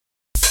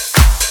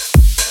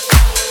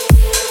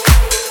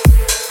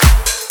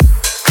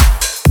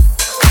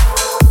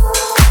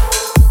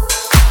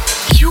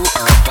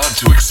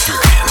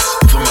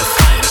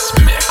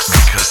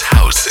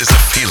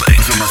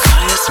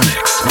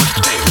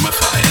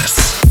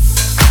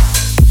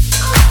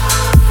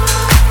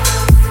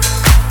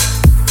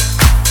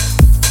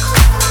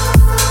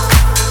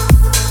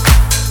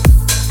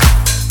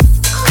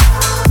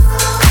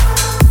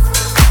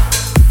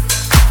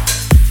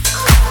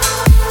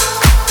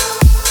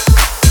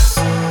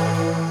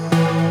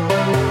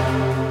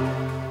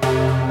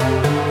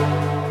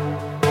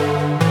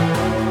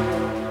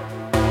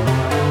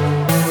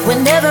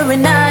every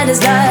night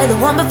is like the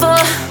one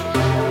before.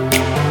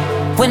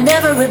 When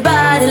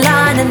everybody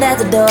lining at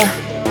the door.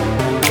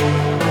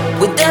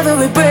 With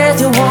every breath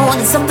you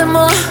want something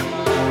more.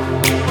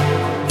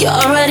 You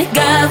already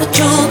got what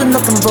you've been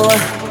looking for.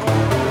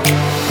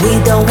 We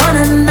don't want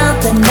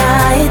another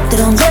night. They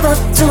don't live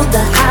up to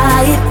the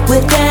hype.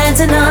 We're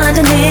dancing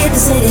underneath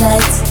the city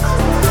lights.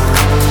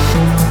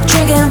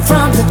 Drinking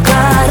from the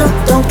bottle.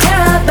 Don't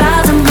care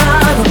about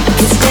tomorrow.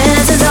 'Cause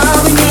dancing's all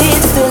we need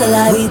to feel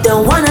alive. We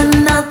don't want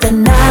another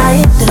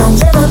night. They don't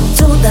live up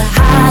to the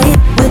hype.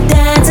 We're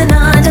dancing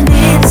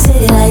underneath the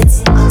city lights.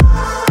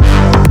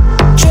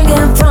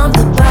 Drinking from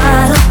the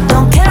bottle.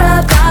 Don't care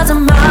about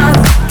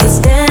tomorrow. 'Cause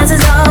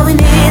dancing's all we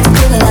need to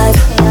feel alive.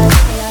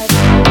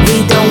 We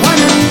don't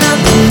want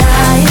another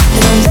night.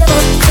 They don't live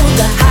up to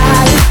the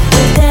hype.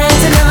 We're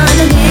dancing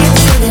underneath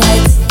the city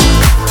lights.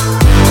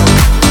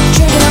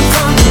 Drinking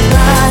from the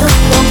bottle.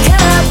 Don't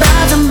care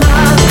about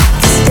tomorrow.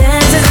 'Cause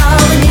dancing's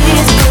all we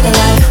need to feel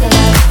alive.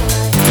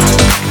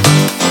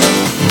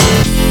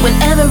 When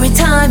every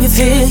time you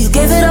feel you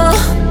give it all,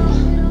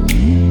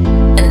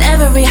 and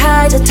every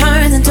high just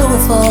turns into a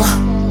fall.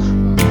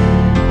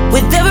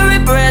 With every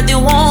breath you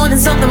want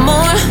and something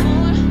more.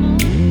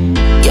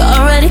 You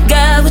already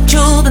got what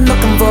you've been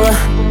looking for.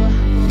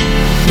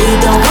 We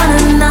don't want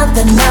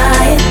another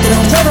night. They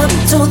don't live up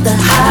to the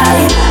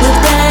hype. We're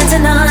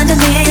dancing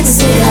underneath the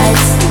city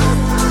lights.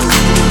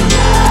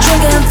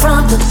 Drinking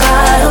from the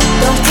bottle.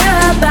 Don't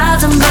care about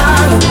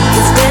tomorrow.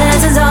 'Cause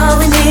dancing's all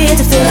we need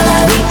to feel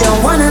alive. We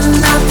don't want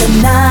another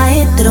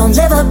night. They don't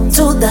live up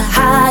to the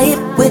hype.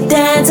 We're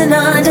dancing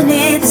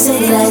underneath the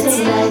city lights.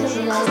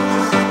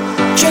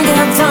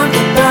 Drinking from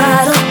the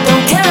bottle.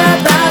 Don't care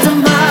about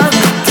tomorrow.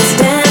 'Cause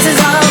dancing's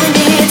all we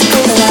need to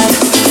feel alive.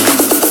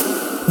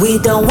 We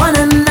don't want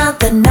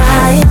another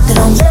night. They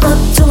don't live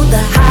up to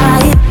the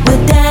hype.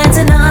 We're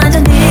dancing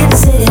underneath the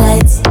city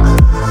lights.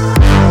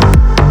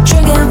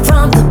 Drinking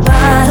from the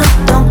bottle.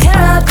 Don't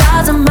care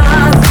about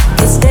tomorrow.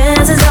 'Cause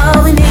dancing's all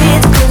we need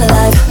to feel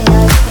alive.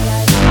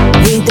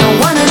 We don't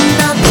want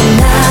another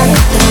night.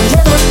 They don't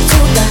live up to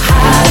the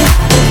hype.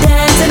 We're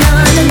dancing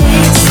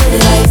underneath the city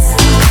lights.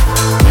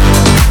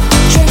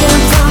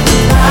 Drinking from the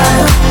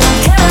bottle. Don't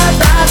care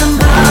about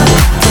tomorrow.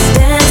 'Cause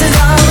dancing's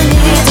all we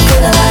need to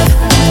feel alive.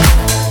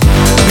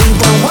 We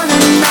don't want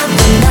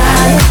another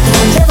night. They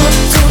don't live up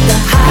to the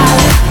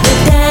hype.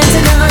 We're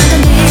dancing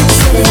underneath the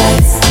city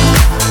lights.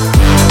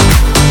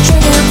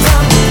 Drinking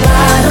from the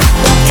bottle.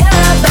 Don't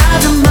care about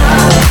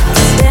tomorrow.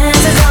 'Cause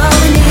dancing's all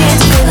we need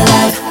to feel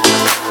alive.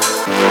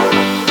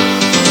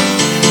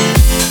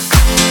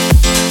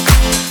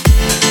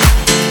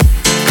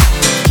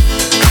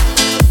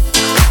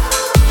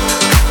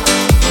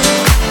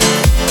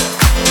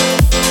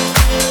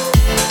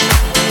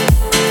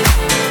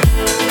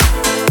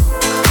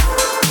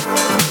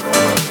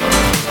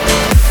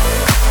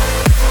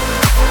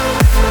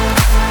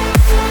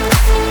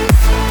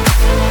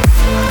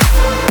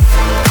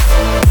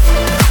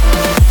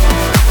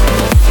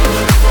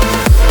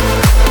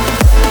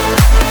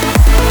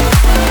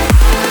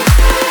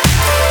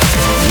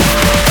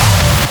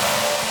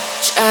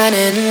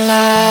 Shining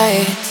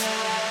light.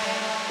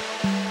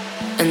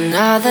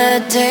 Another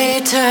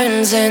day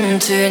turns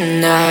into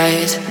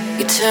night.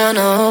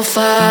 Eternal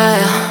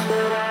fire.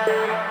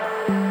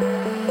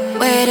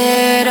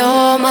 Waited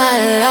all my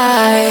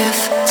life.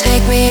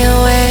 Take me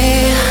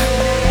away.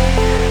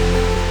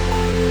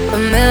 A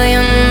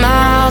million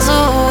miles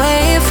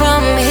away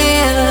from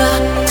here.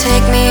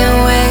 Take me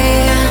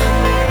away.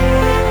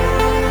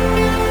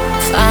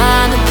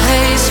 Find a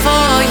place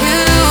for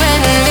you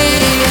and me.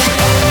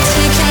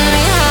 Taking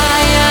me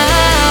higher,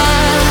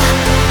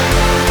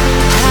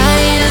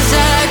 high as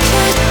I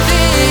could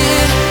be.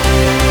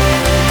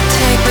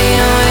 Take me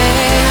away.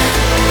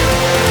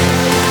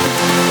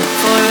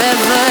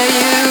 Forever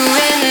you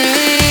and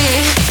me.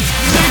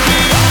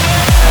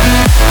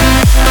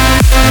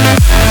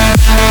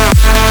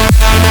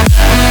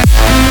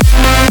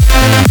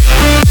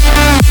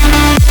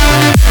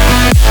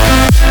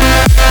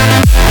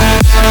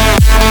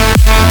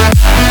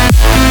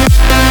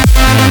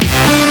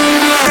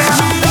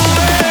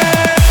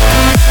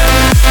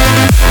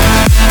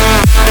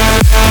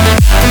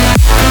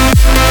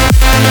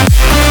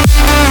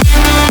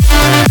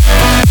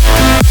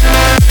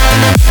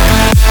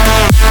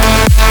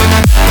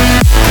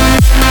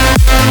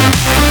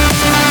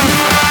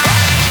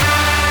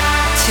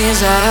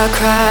 Tears I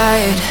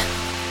cried,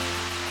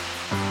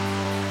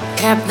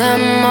 kept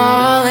them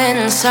all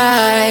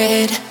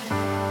inside.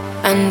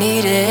 I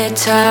needed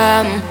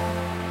time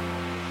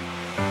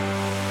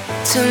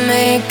to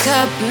make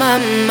up my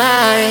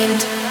mind.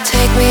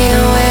 Take me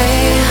away,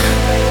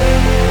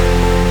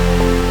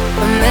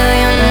 a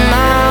million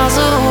miles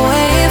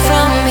away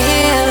from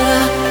here.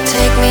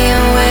 Take me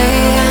away.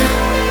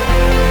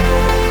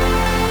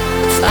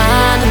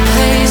 Find a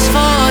place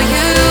for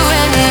you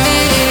and me.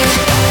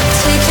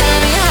 Taking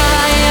me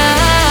higher,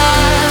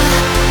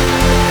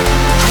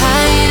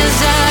 high as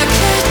I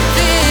could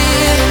be.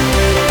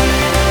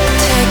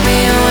 Take me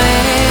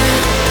away.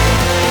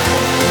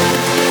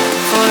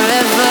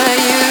 Forever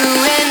you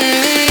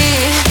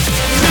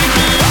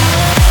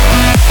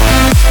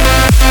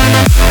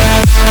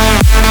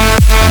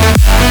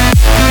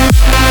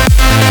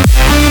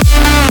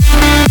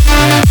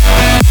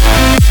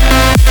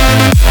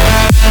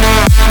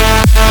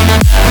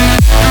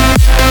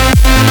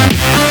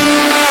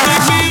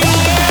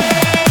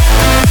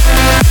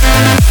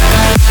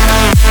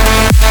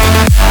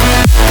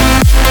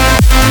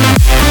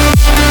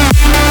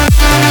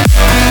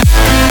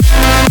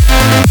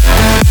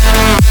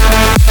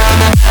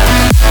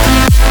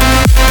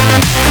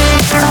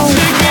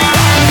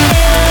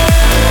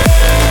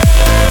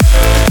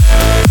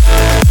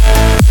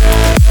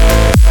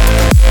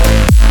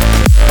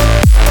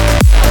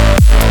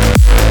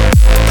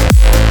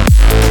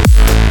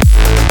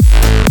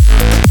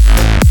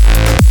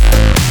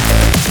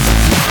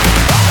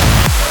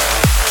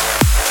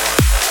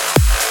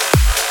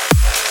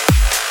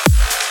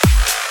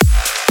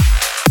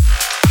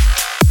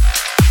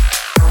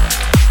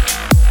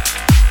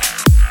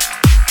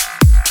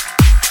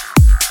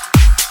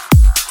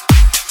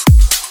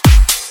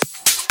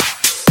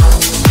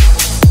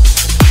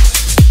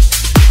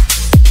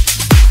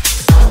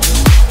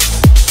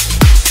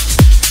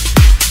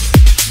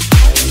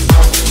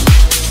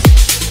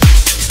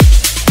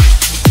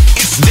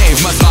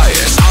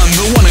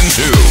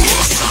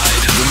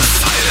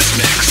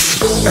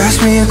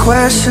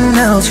question,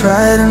 I'll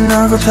try to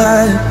not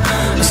reply.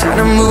 Instead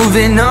of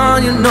moving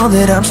on, you know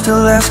that I'm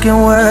still asking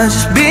why.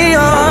 Just be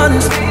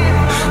honest,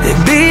 yeah,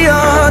 be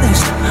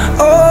honest.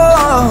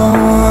 Oh,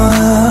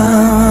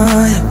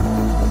 yeah.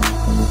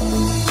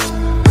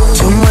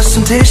 Too much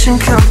temptation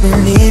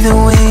coming even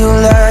when you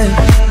lie.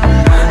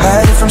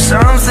 Hiding from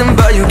something,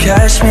 but you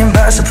catch me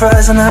by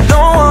surprise. And I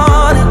don't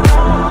want it,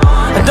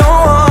 I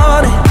don't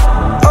want it.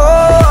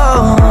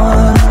 Oh,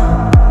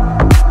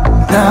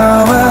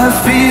 now I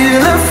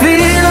feel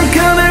I'm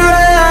coming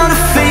round. I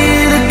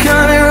feel it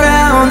coming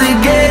round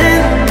again.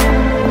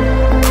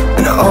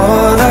 And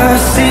all I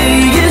see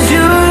is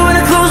you. When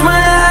I close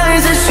my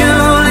eyes, it's you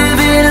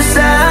living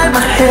inside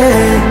my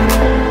head.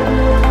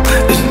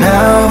 'Cause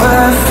now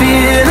I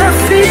feel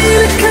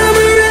it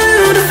coming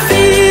round. I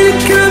feel it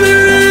coming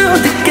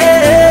round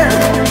again.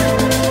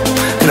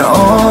 And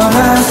all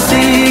I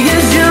see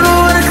is you.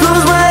 When I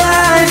close my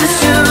eyes, it's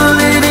you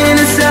living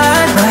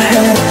inside my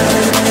head.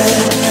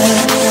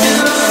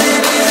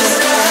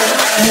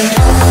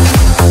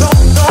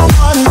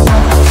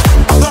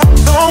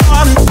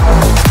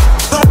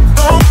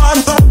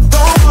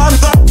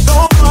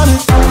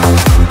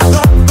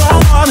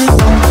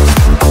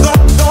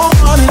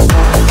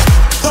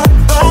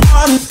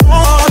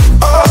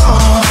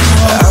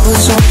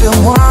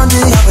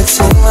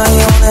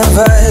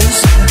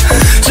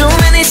 Too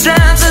many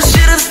times I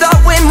should have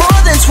thought way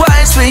more than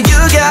twice, but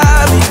you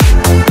got me,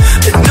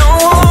 but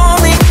don't want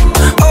me.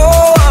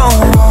 Oh,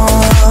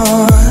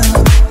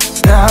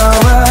 now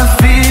I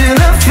feel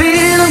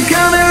I'm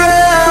coming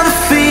round. I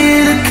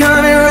feel it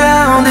coming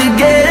round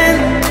again.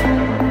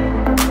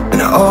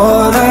 And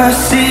all I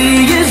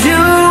see is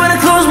you. When I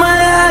close my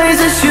eyes,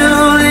 it's you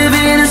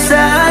living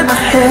inside my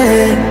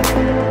head.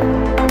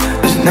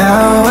 'Cause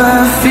now I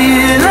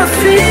feel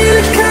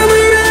it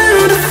coming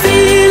round. I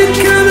feel it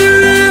coming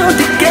round.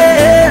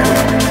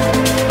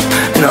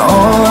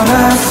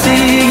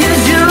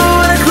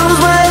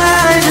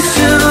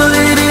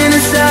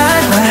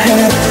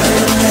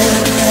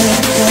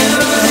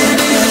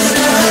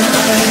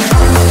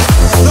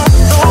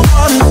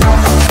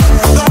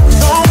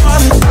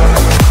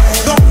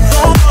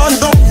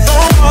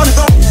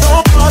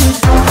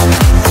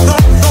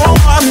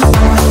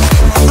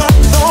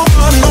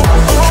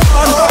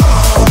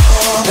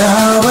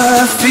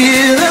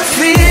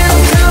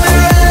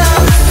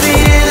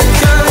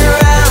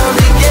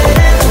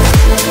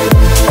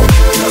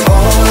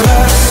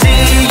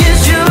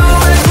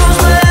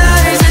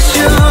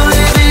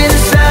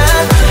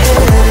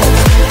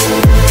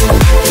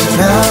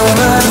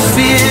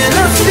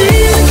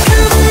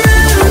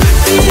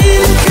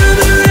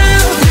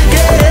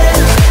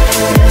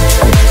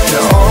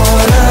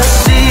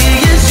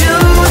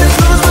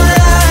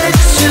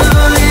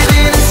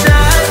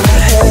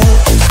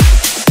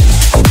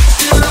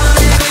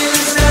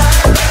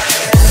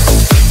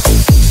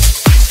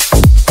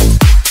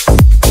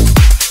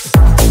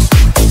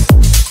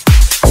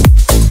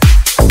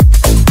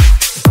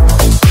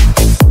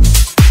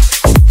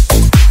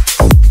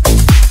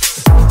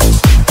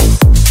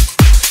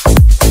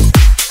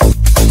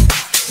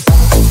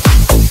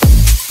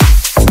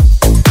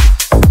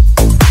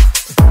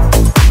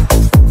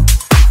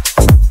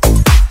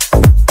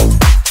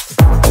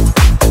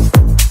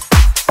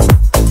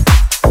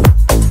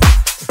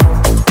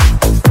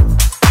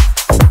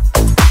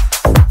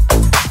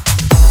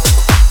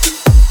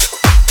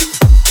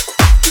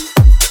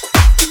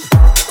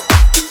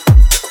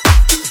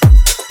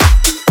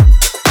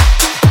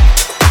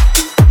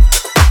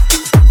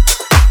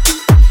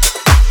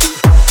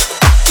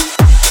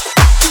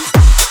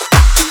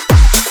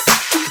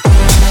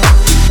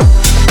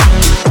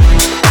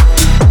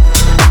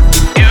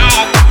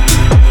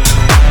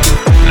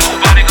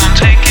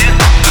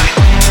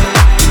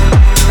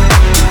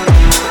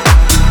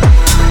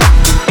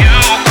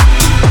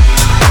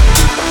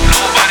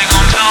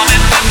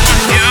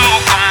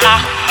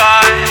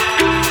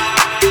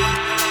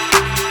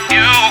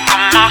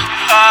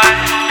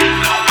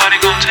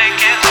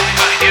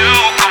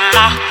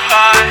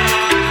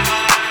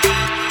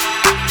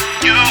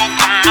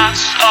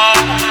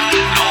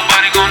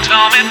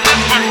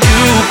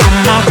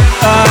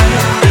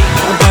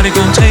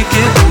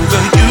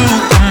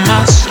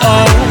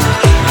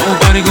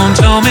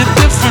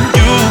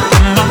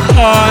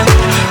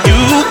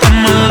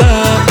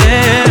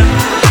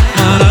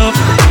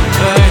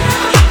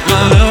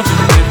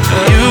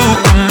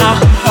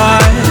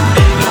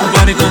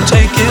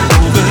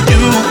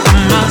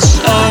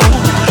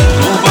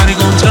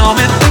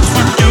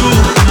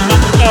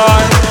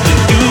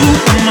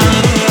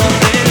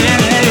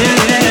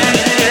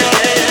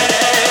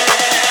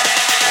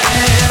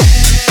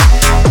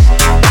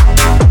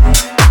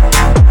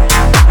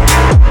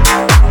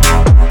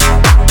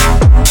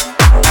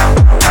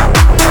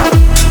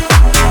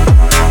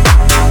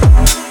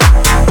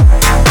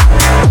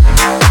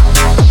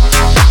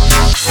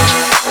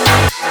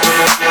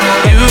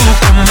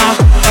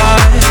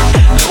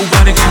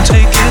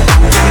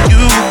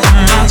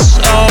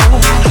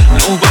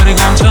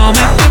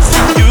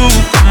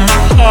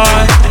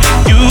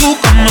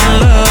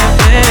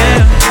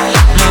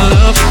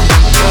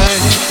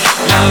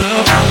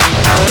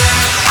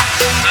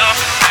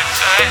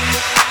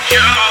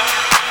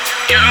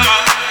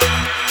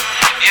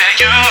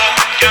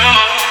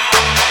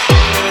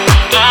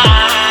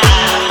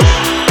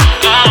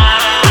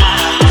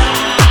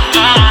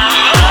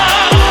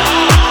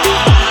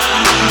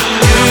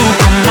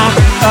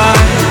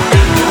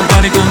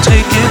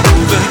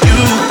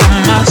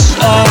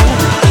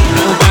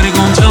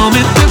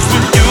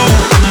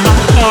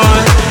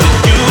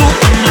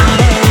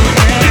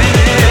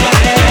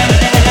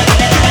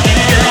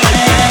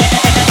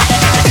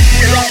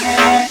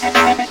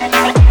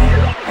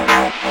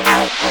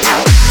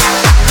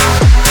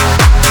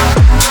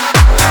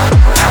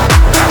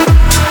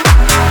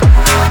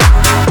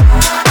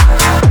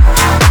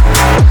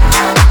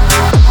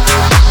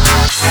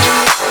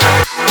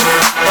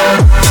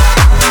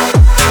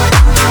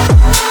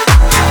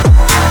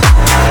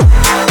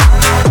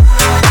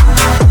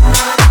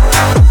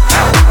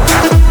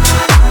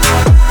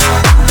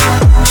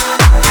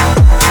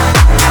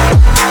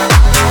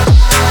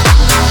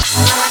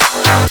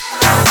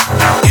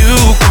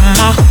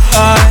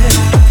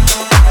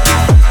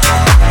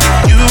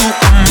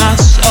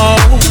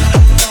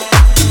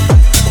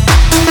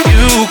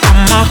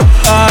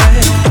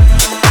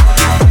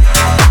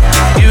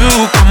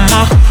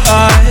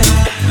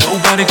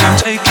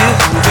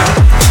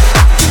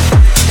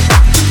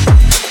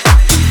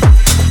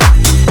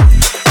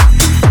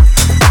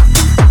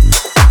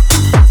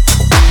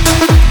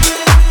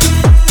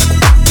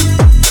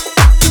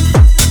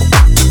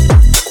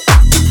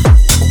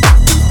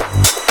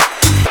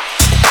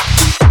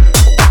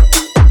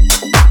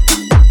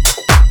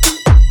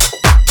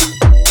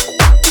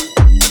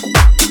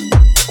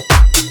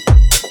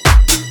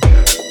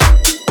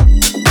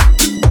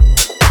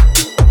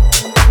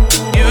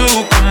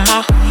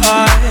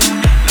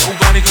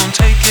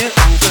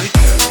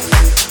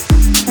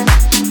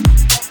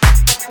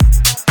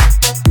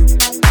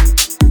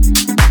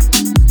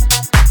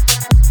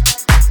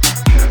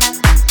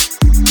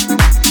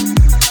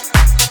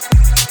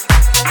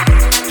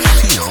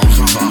 Feel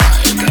the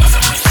vibe.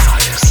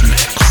 Matthias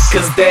Mix.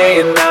 Cause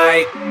day and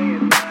night,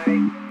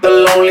 the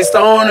lonely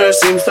stoner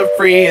seems to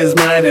free his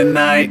mind at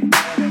night.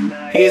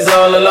 He's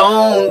all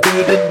alone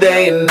through the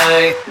day and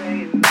night.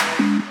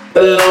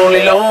 The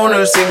lonely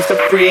loner seems to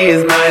free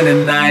his mind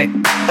at night.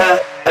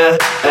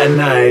 At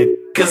night.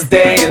 Cause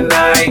day and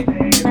night,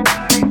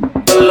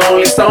 the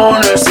lonely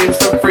stoner seems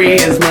to free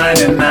his mind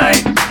at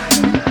night.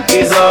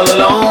 He's all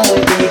alone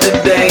through the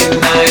day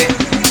and night.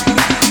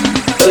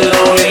 The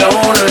lonely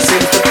loner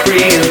seems to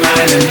free his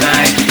mind at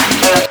night.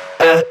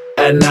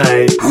 At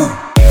night.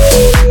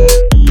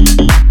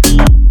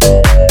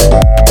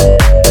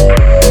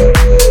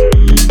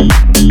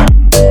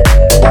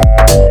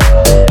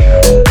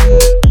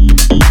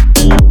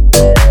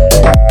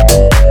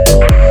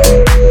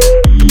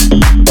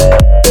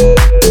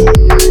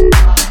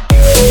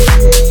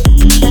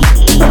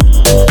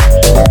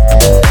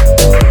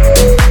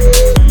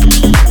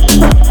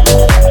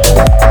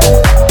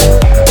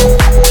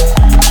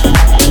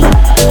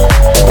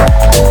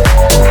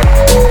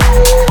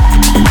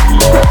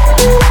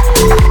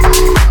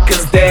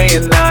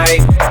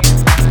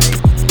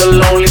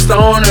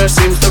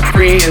 Seems to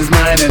free his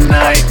mind at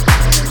night.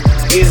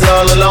 He's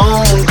all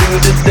alone through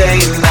the day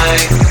and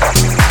night.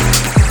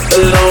 The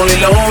lonely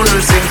loner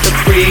seems to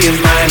free his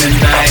mind at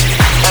night.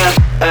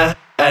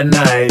 At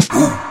night.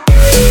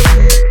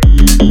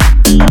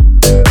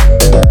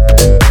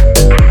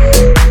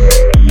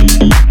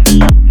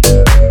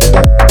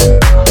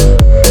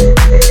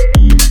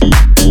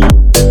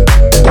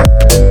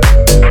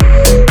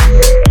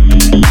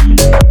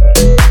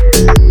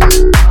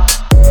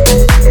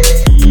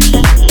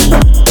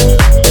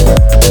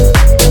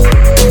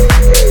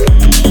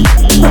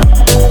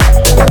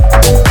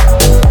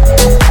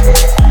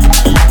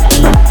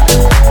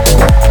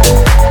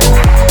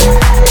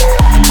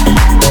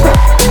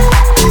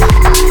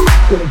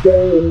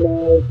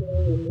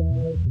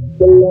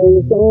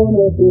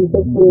 Seems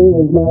to free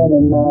his mind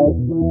at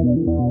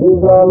night.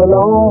 He's all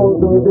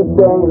alone through the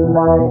day and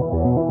night.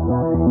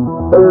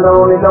 The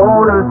lonely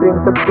loner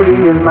seems to free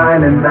his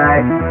mind at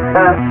night.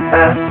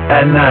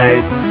 At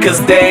night.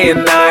 Cause day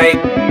and night,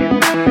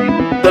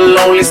 the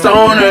lonely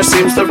stoner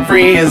seems to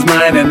free his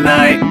mind at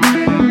night.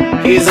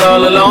 He's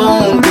all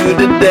alone through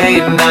the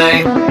day and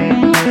night.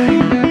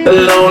 The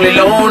lonely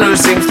loner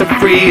seems to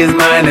free his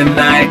mind at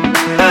night.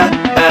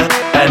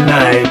 At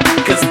night.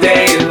 Cause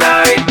day and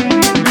night,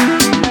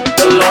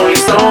 the lonely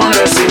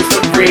stoner seems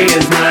to free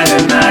his mind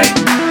at night.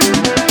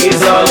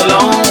 He's all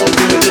alone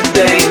through the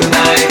day and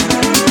night.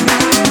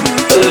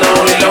 The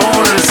lonely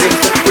loner seems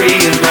to free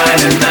his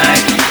mind at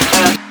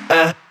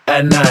night.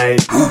 At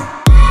night.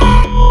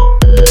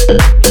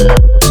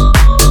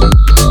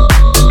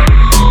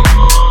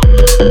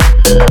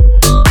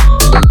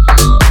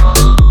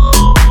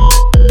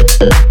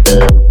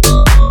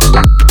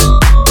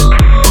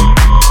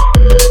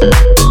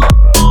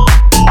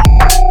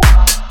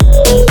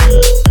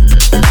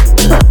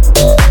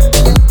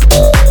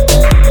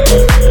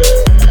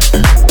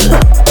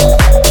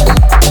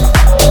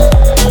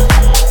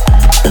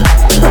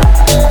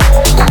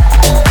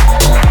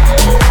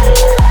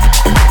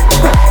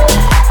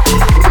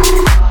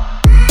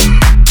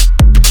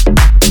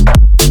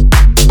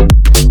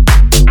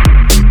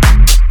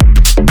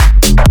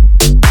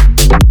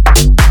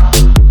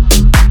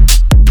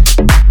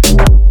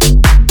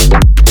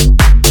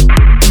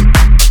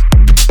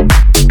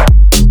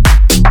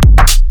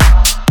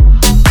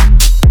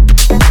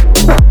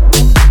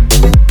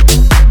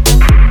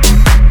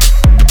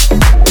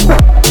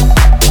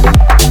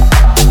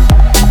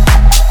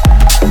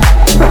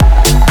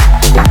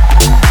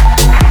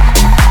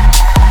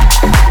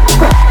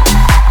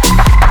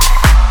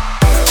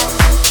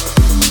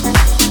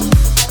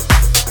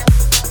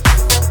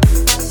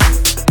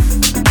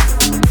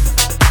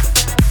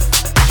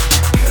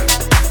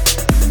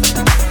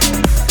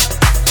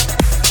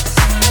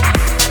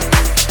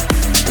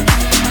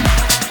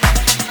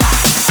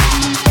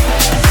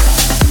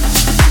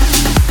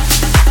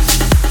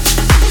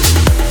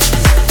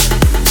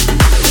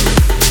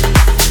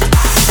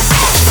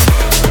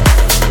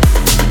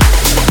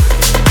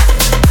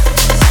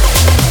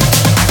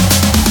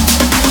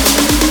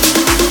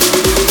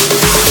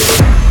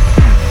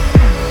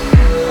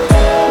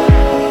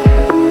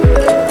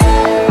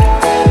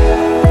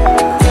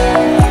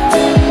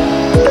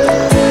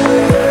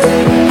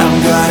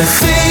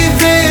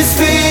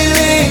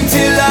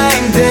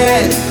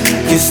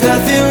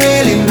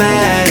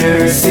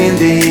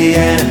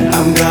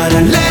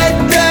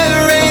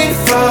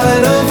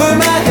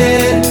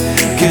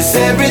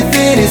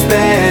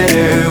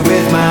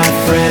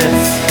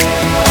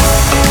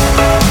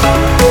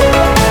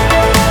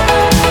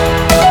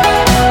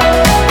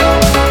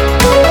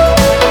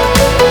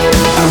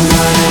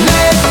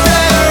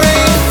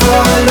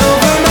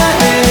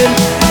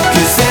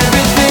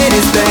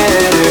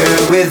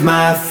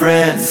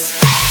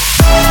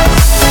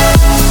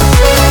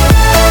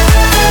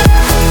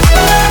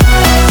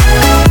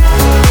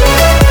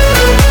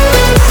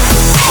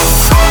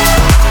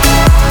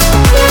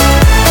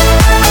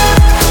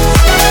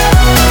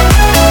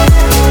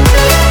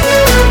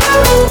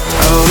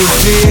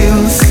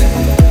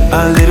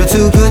 A little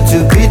too good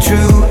to be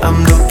true.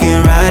 I'm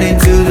looking right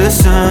into the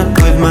sun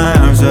with my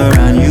arms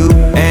around you.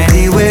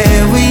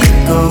 Anywhere we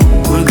go,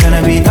 we're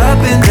gonna be up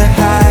in the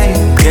high.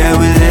 Yeah,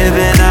 we're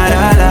living out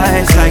our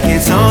lives like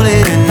it's only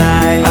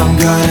tonight. I'm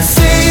gonna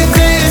save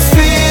this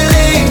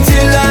feeling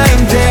till I'm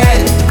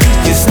dead,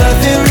 'cause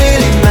nothing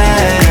really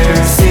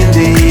matters in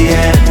the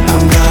end.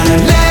 I'm gonna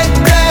let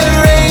the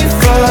rain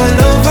fall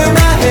over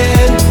my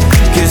head,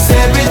 'cause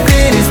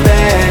everything is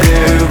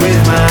better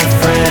with my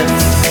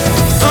friends.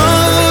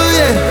 Oh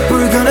yeah,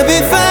 we're gonna be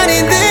fine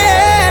in the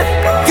end,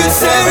 'cause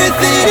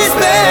everything is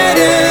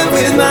better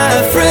with my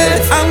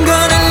friends. I'm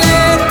gonna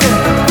let the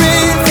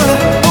rain fall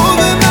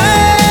over my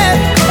head,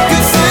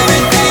 'cause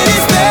everything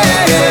is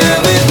better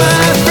with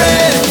my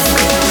friends.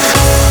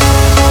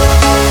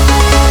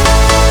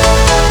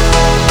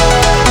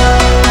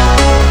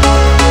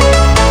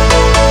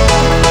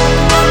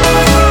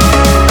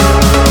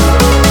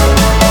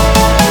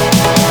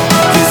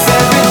 Cause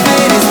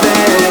everything is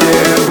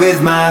better with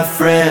my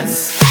friends.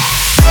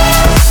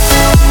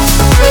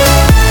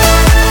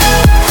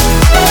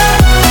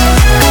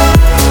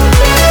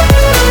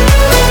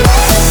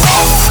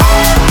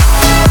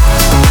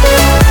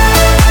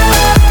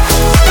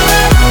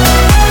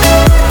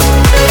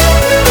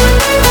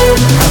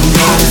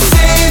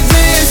 Save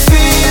this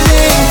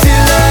feeling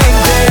till I'm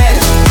dead,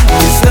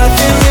 'cause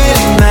nothing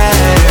really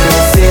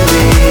matters in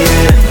the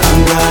end. I'm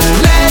gonna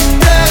let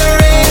the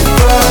rain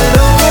fall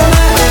over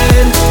my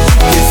head,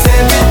 'cause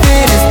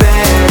everything is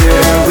better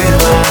with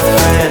my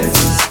friends.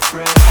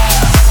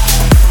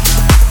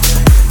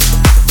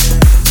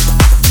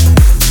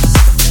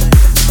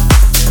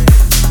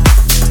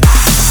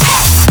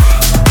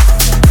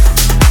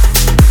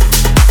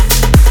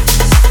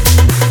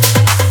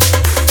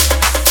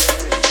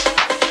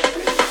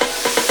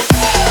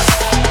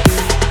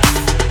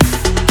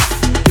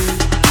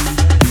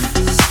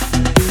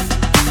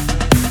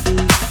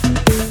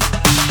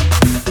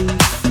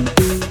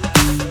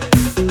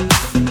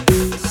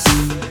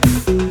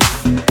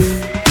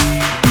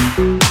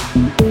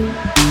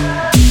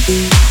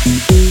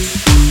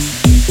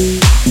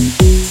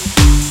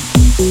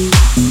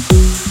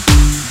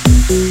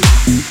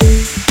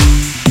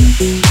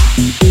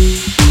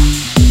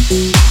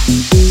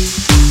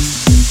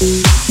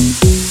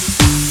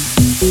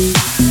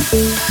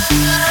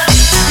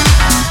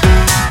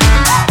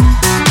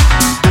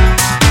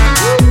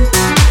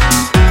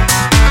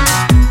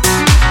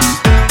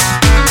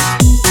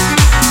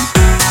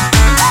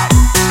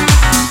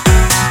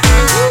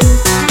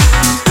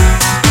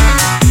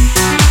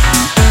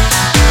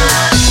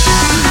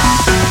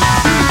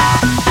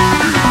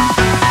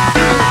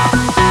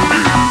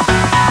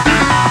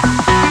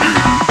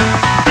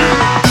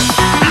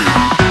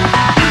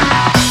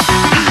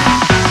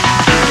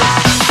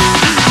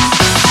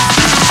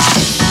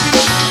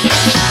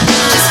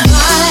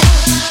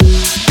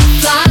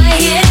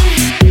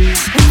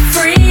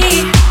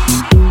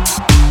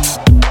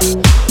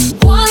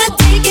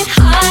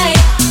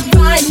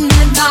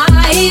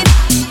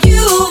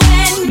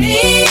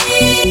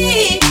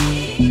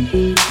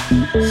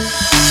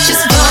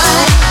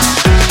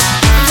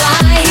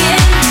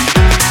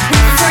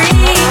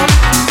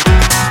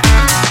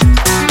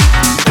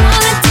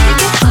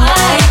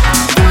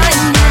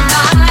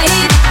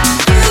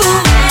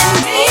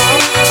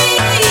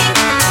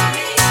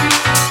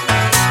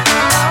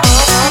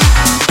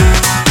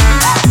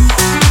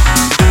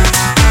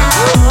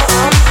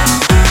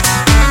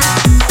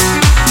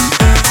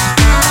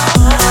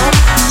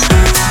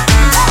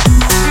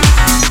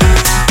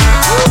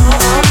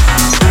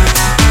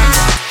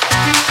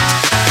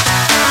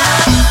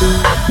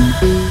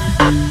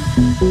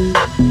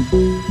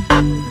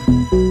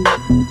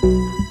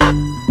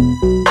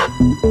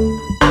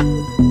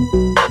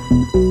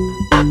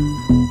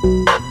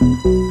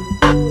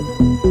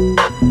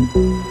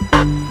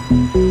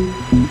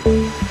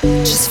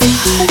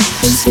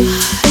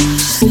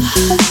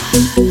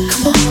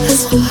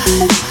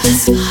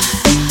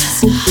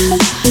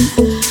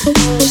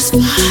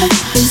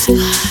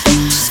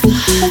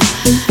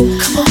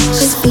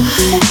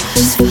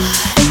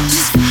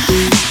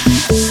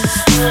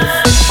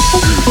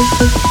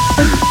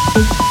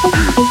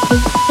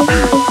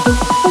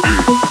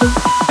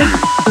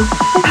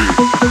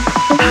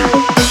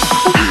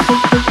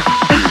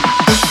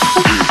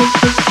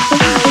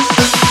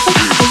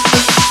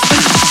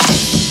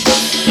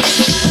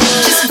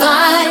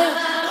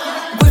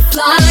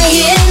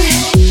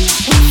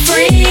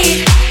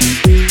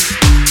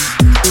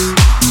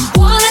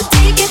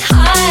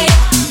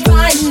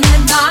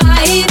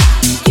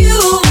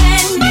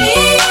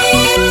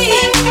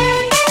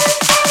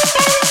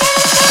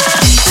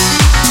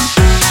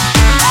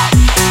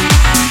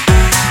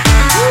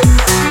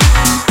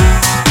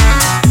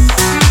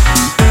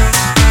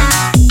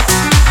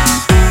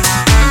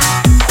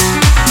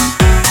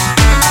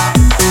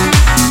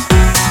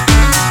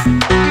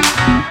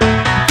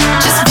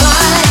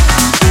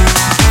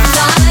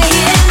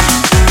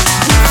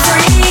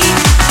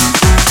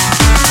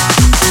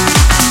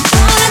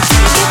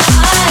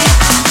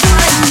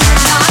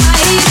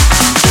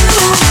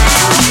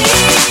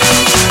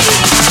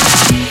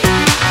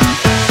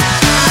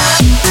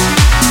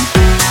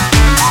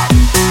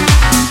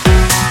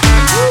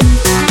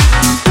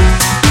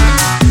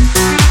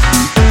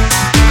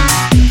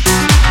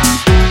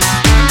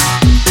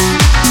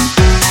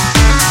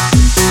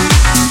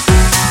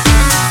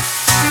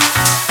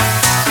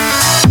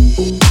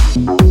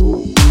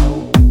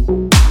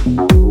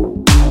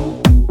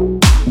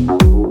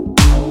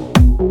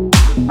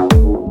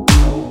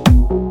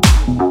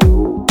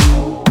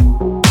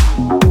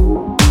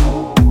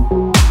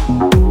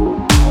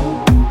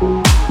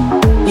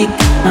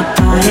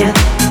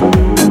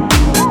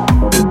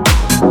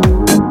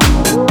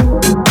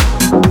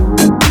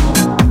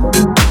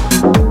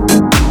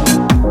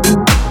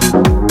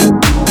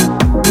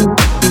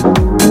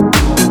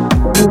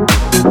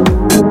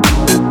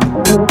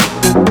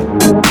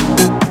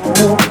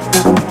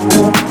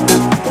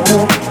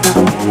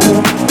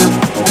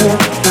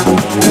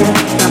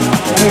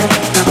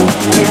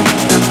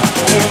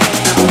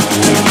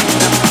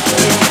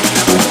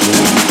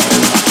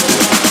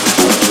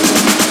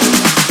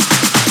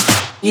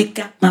 Keep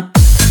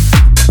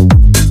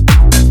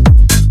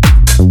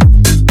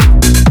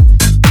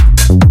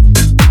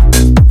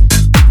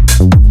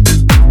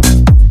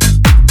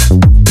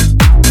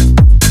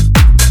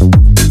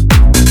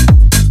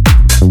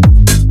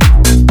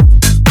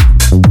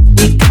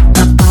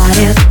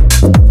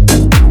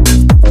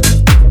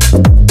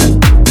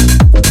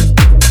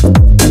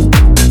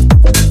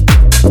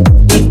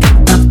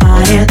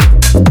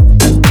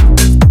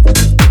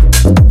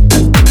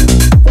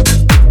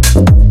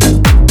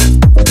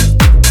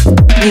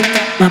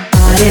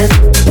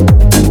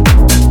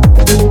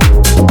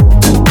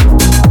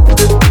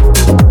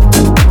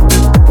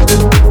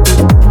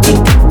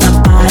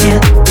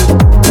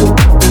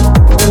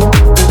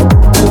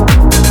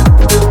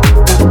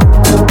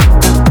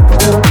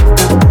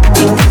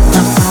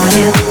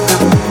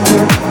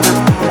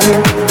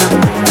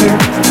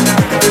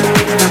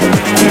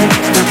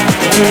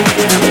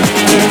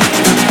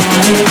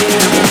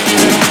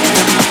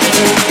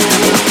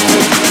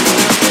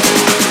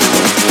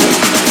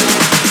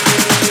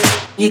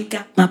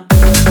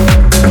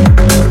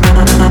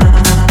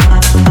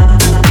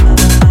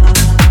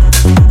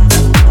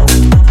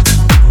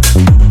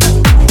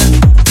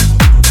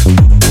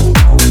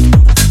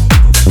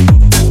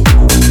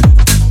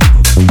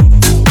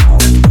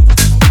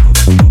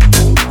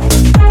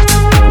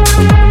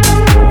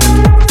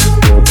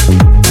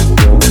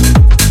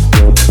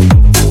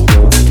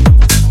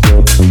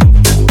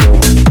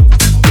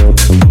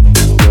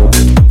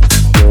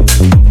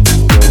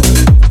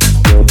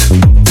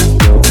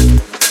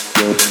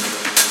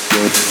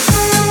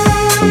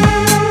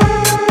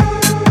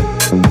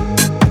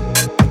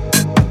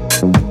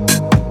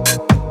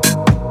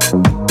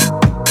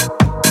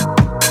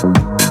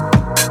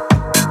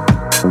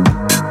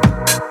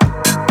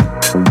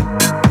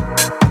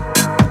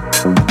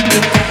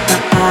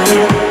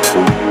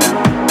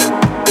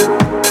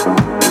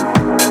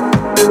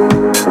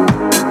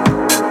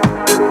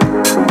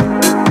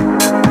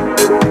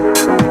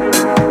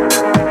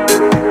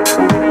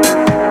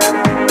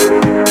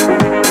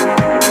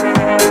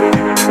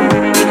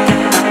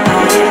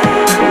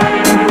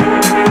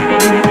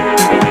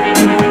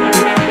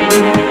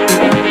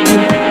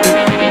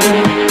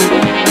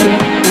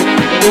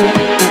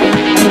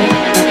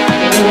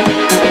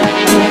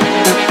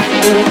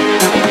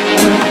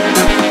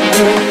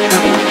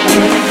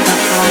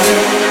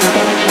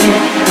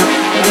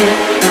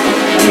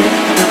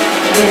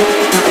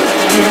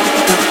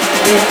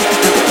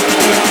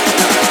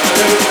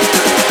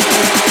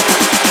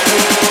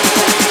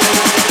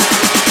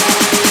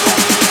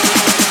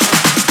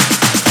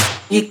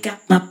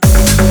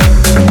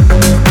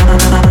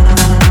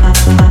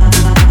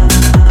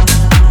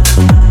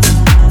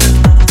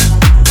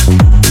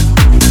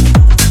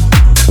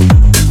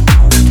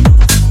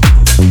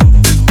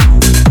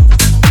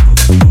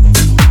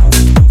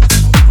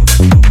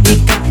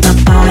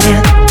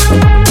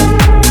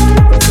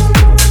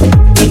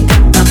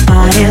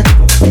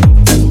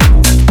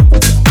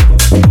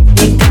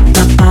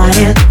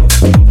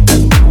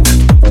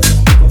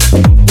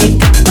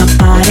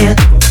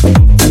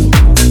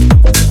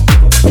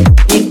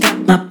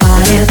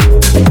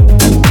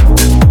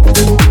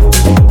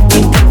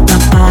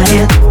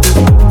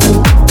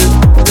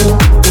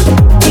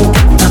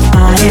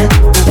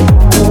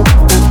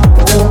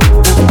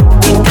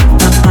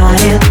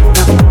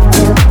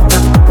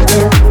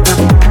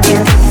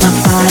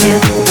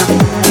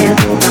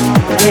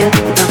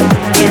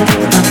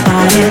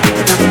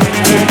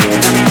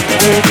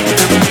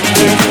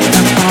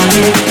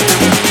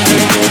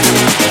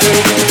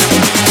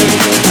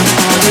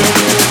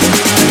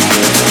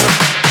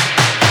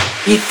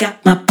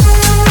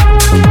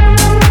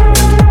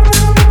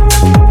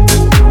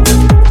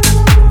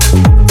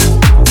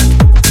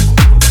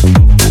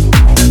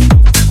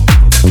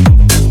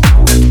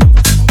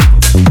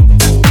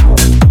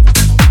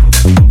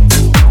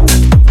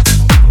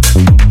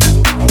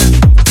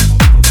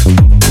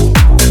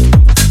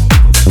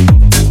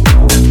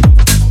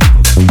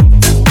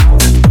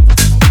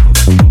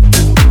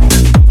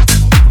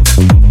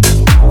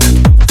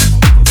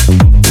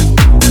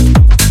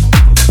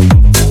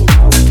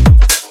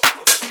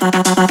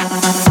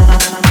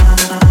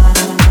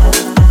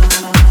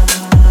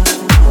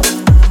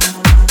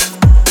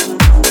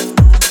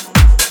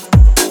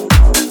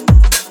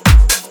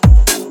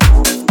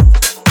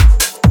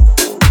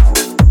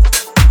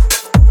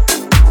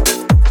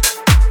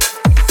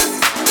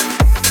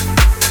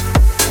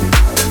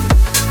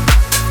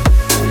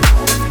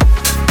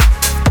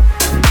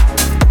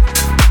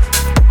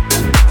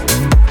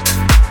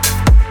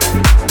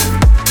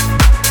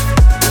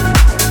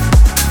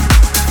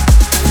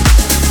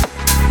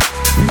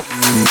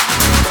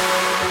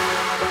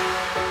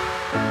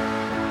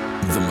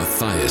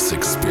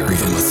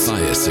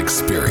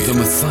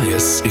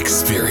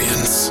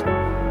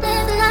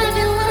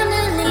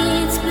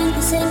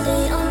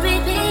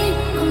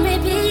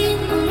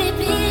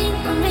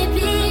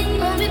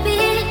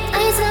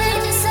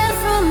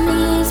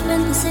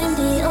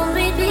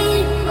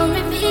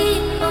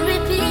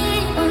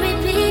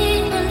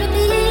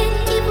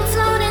on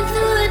floating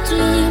through a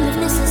dream.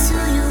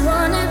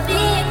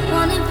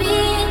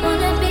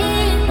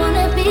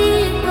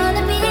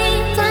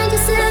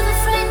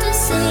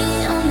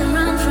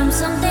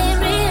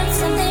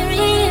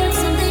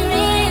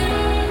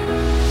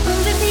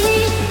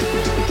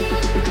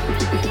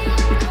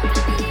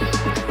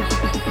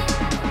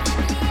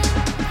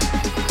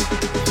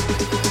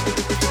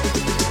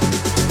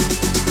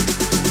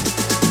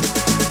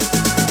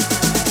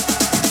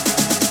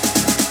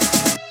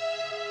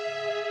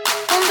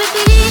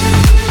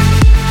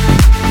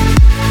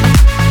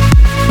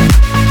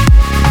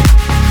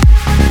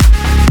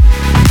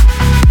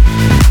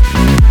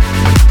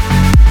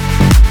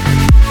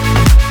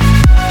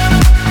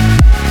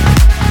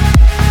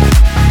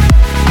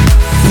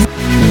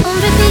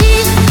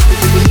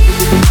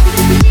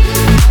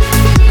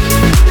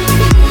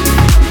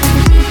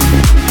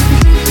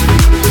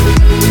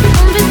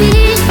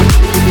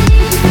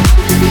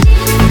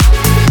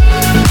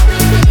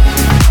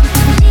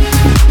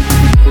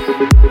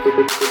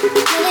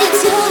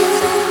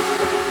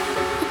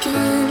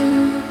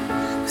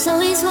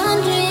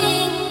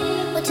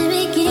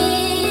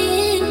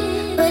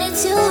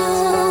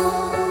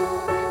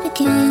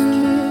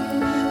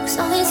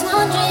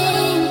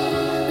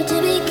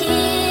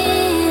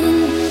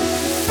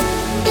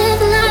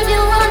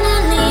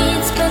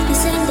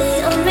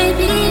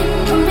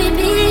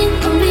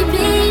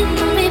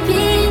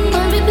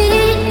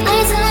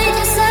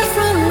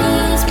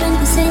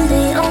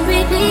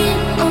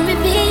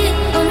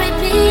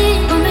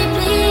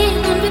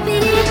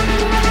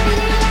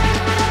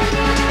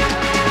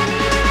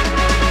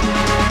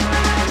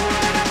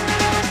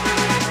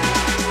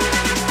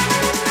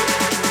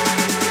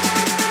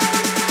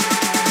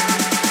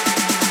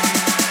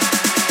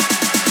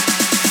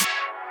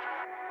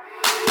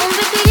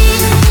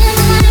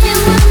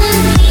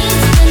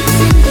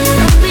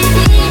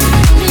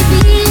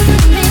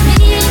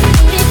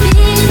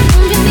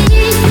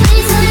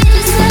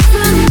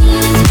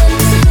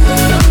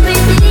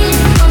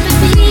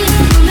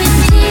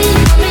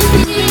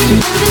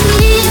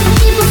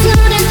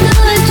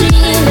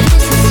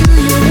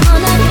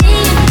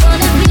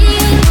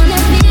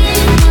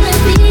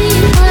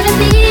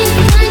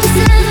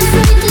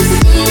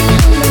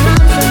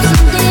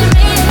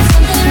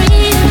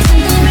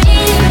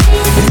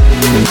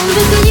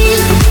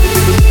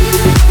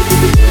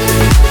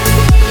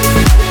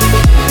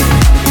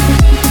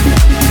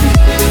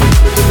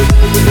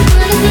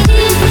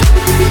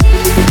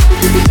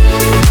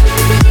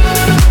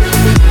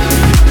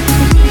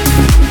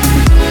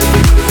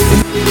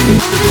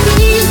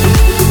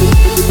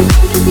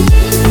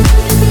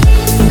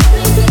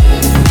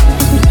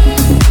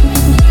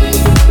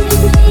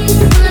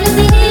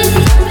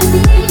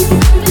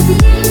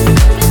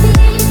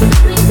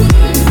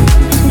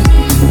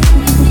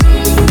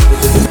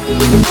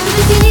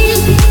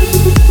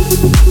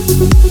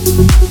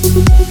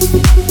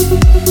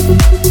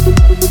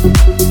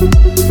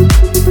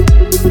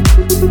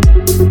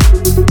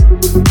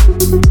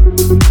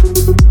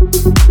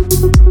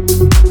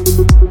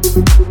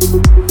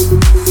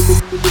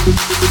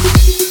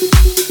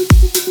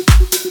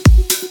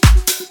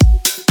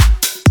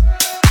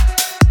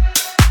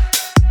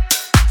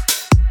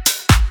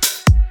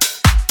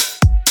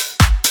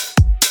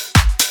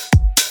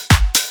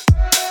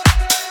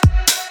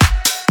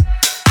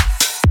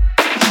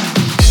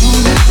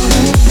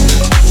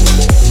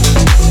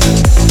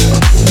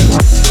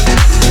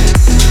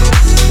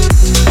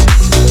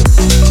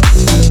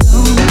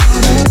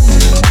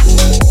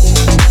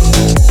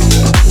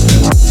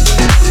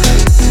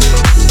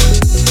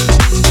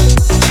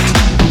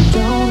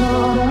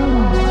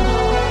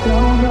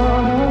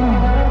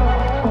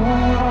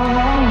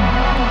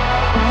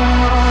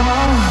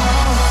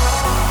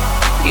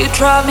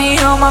 try me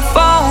on my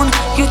phone,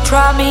 you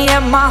try me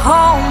at my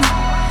home.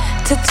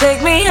 To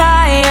take me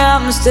high,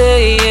 I'm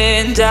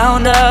staying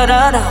down, down,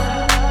 down,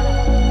 down.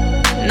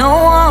 No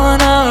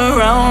one around,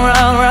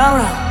 round, round,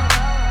 round.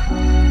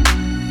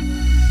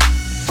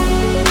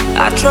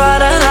 I try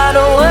to hide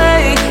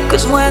away,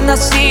 cause when I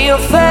see your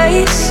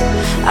face,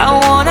 I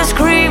wanna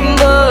scream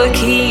but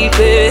keep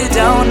it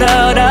down,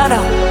 down, down,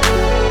 down.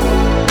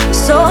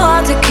 So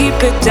hard to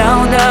keep it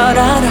down, down,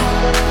 down,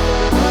 down.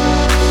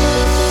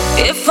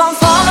 If I'm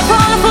falling,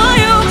 falling for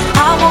you,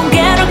 I won't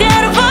get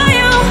over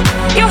you.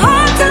 You're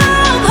hard to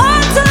love,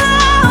 hard to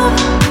love.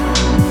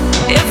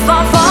 If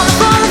I'm falling,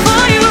 falling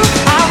for you,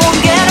 I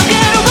won't get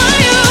over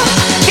you.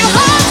 You're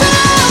hard to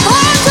love,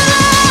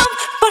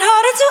 but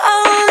harder to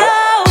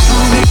unlove.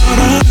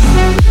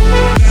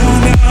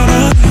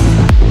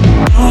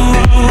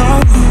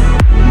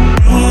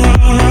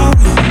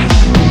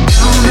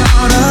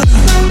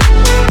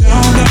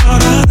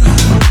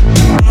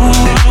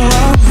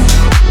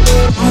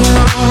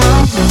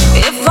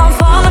 If I'm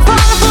falling,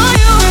 falling for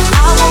you,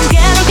 I won't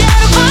get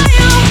over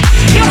you.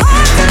 You're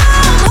hard to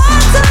love,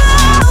 hard to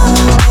love.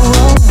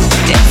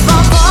 If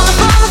I'm falling,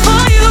 falling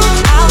for you,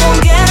 I won't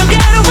get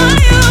over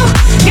you.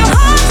 You're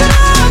hard to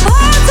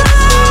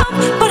love,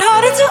 but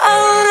harder to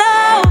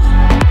unlove.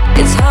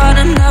 It's hard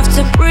enough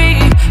to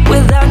breathe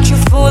without you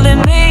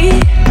fooling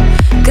me.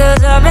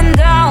 Cause I've been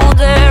down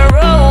that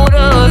road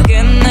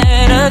again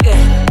and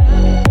again.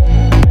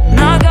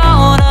 Not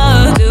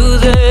gonna do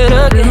that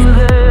again.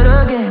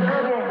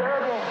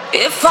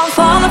 If I'm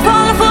falling,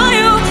 falling for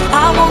you,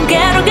 I won't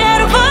get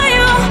over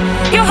you.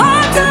 You're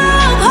hard to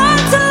love,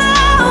 hard to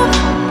love.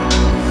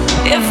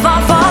 If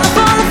I'm falling,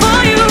 falling for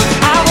you,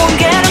 I won't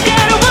get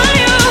over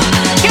you.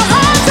 You're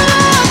hard to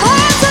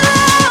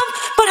love,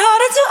 but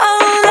harder to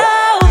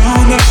unlove.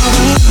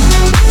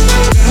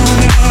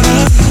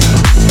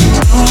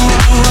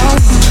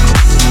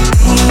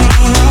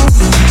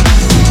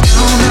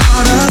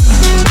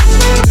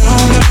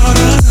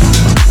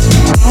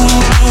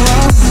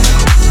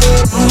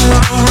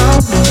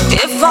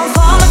 If I'm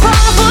falling,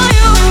 falling for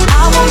you,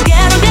 I won't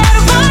get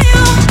over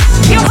you.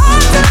 You're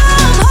hard to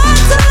love, hard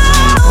to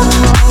love.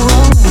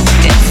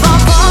 If I'm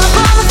falling,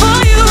 falling for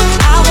you,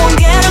 I won't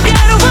get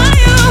over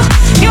you.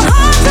 You're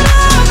hard to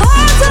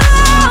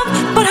love,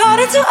 but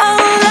harder to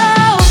unlove.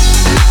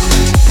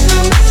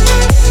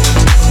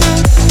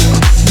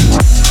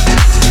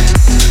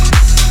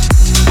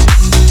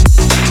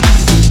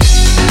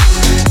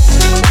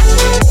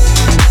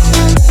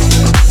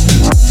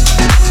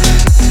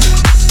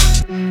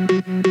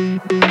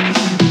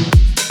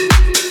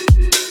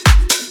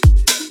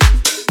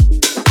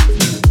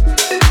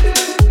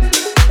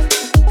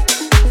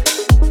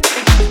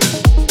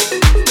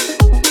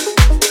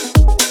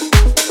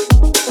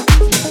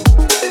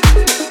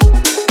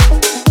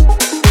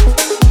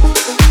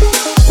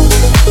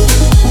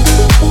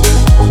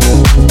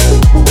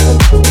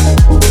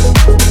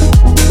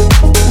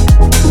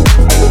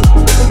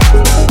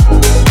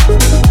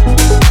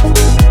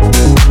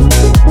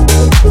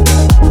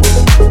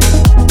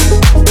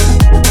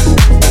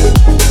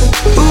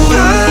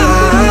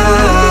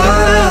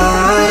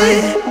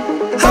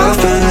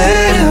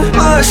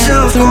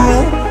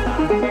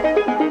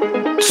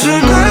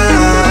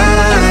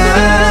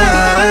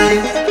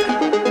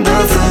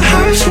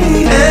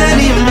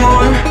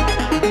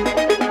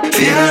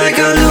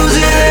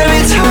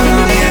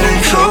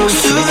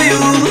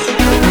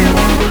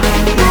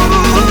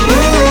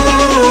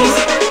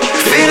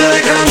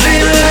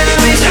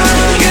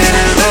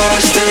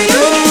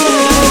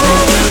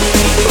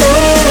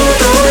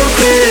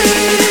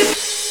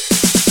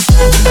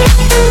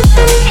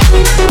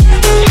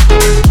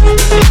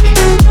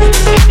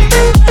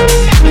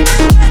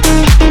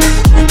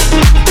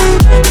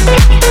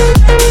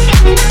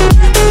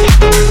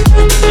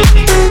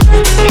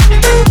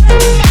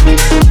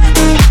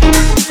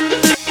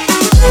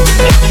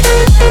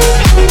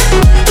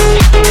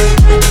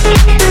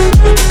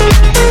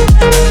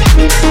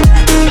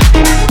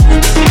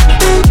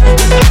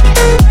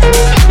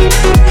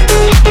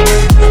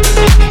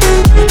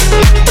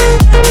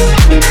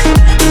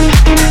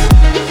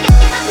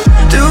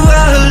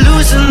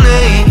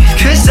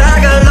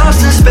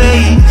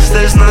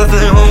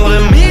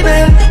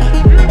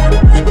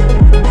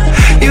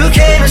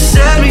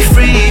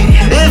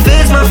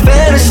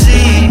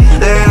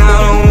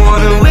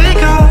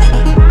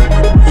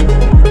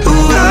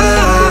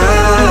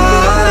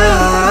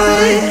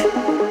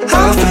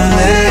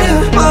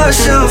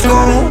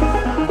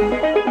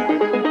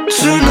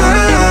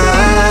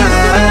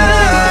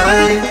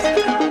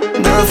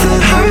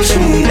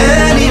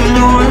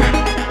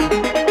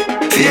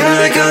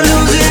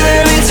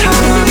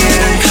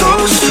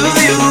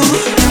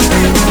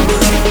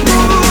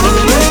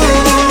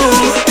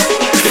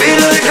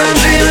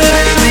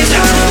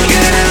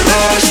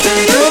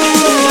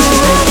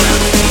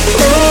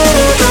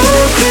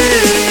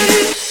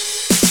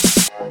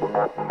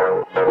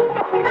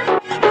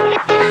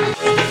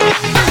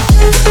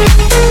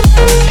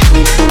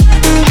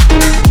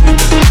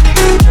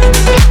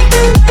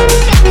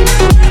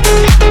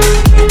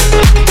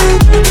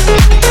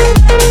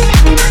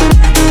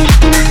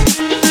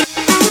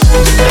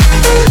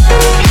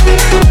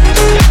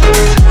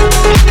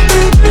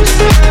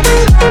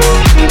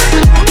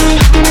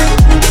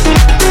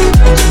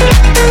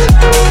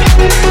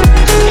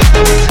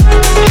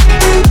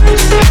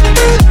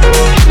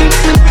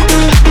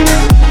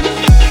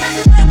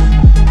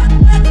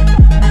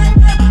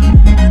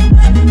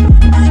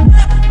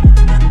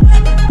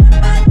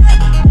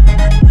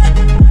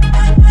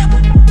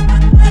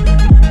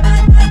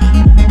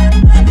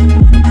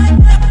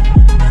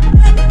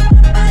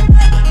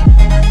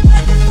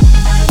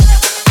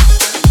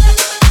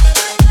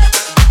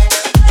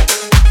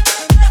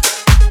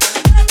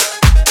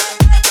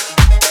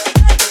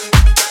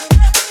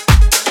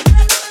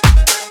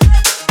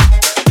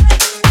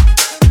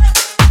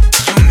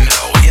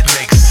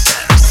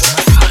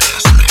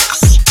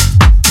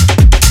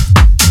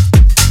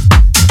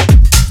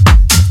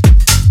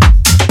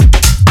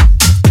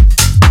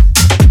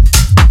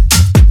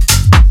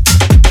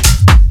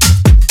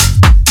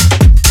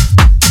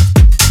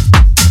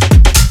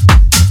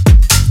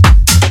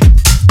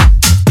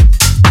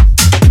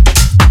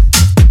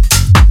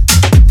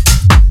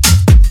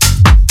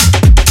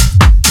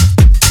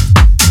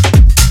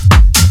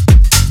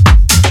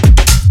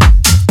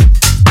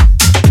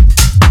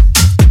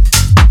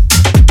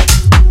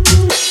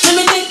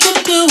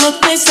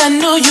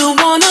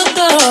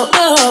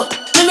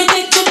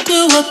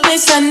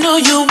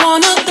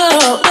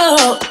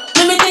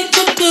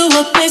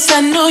 place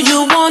I know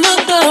you wanna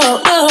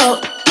go.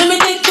 Let me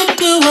take you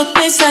to a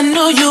place I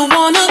know you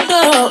wanna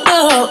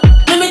go.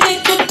 Let me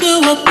take you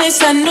to a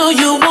place I know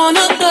you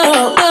wanna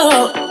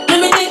go. Let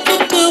me take you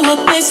to a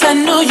place I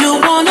know you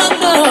wanna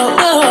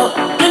go.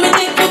 Let me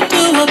take you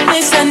to a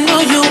place I know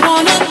you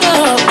wanna go.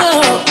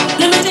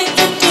 Let me take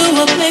you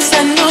to a place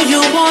I know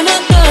you wanna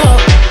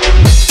go.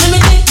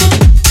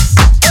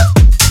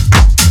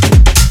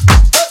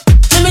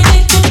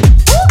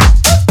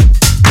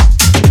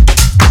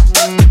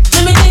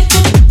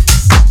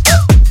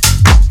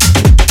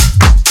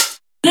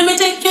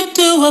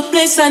 A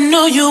place I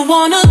know you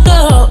wanna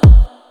go.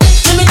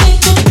 Let me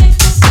take you.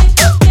 Let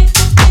me take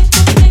you.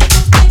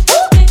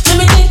 Let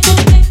me take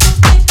you.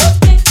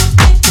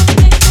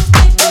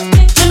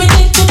 Let me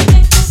take you.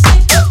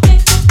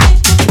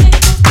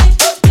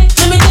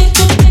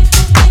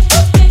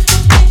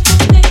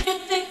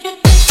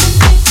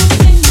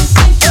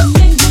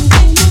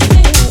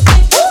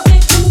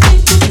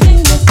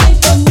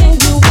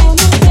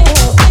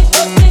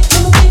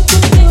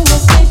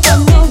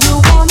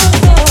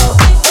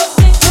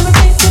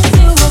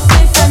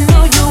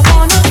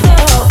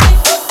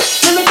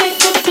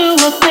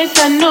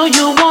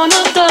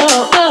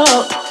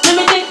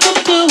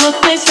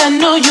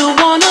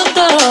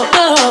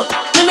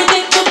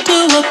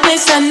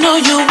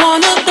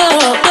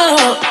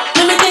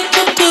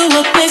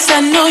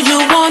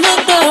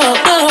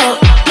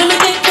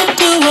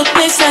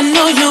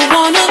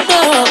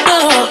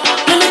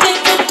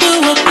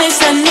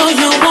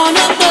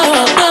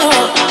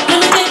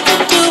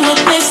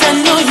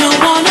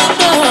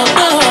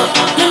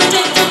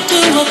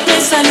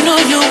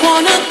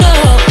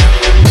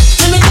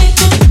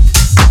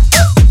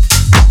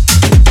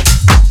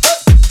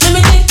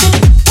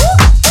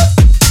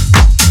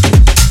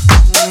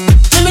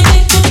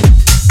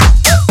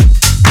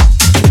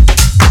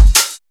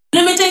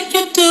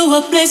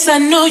 I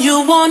know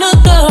you wanna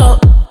go.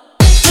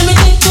 Let me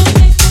take you.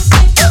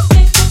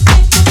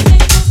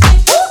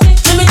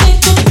 Let me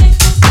take you.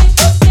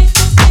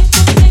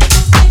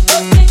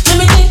 Let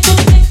me take you.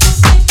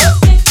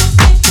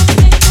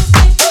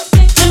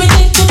 Let me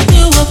take you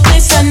to a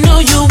place I know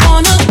you wanna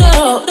go.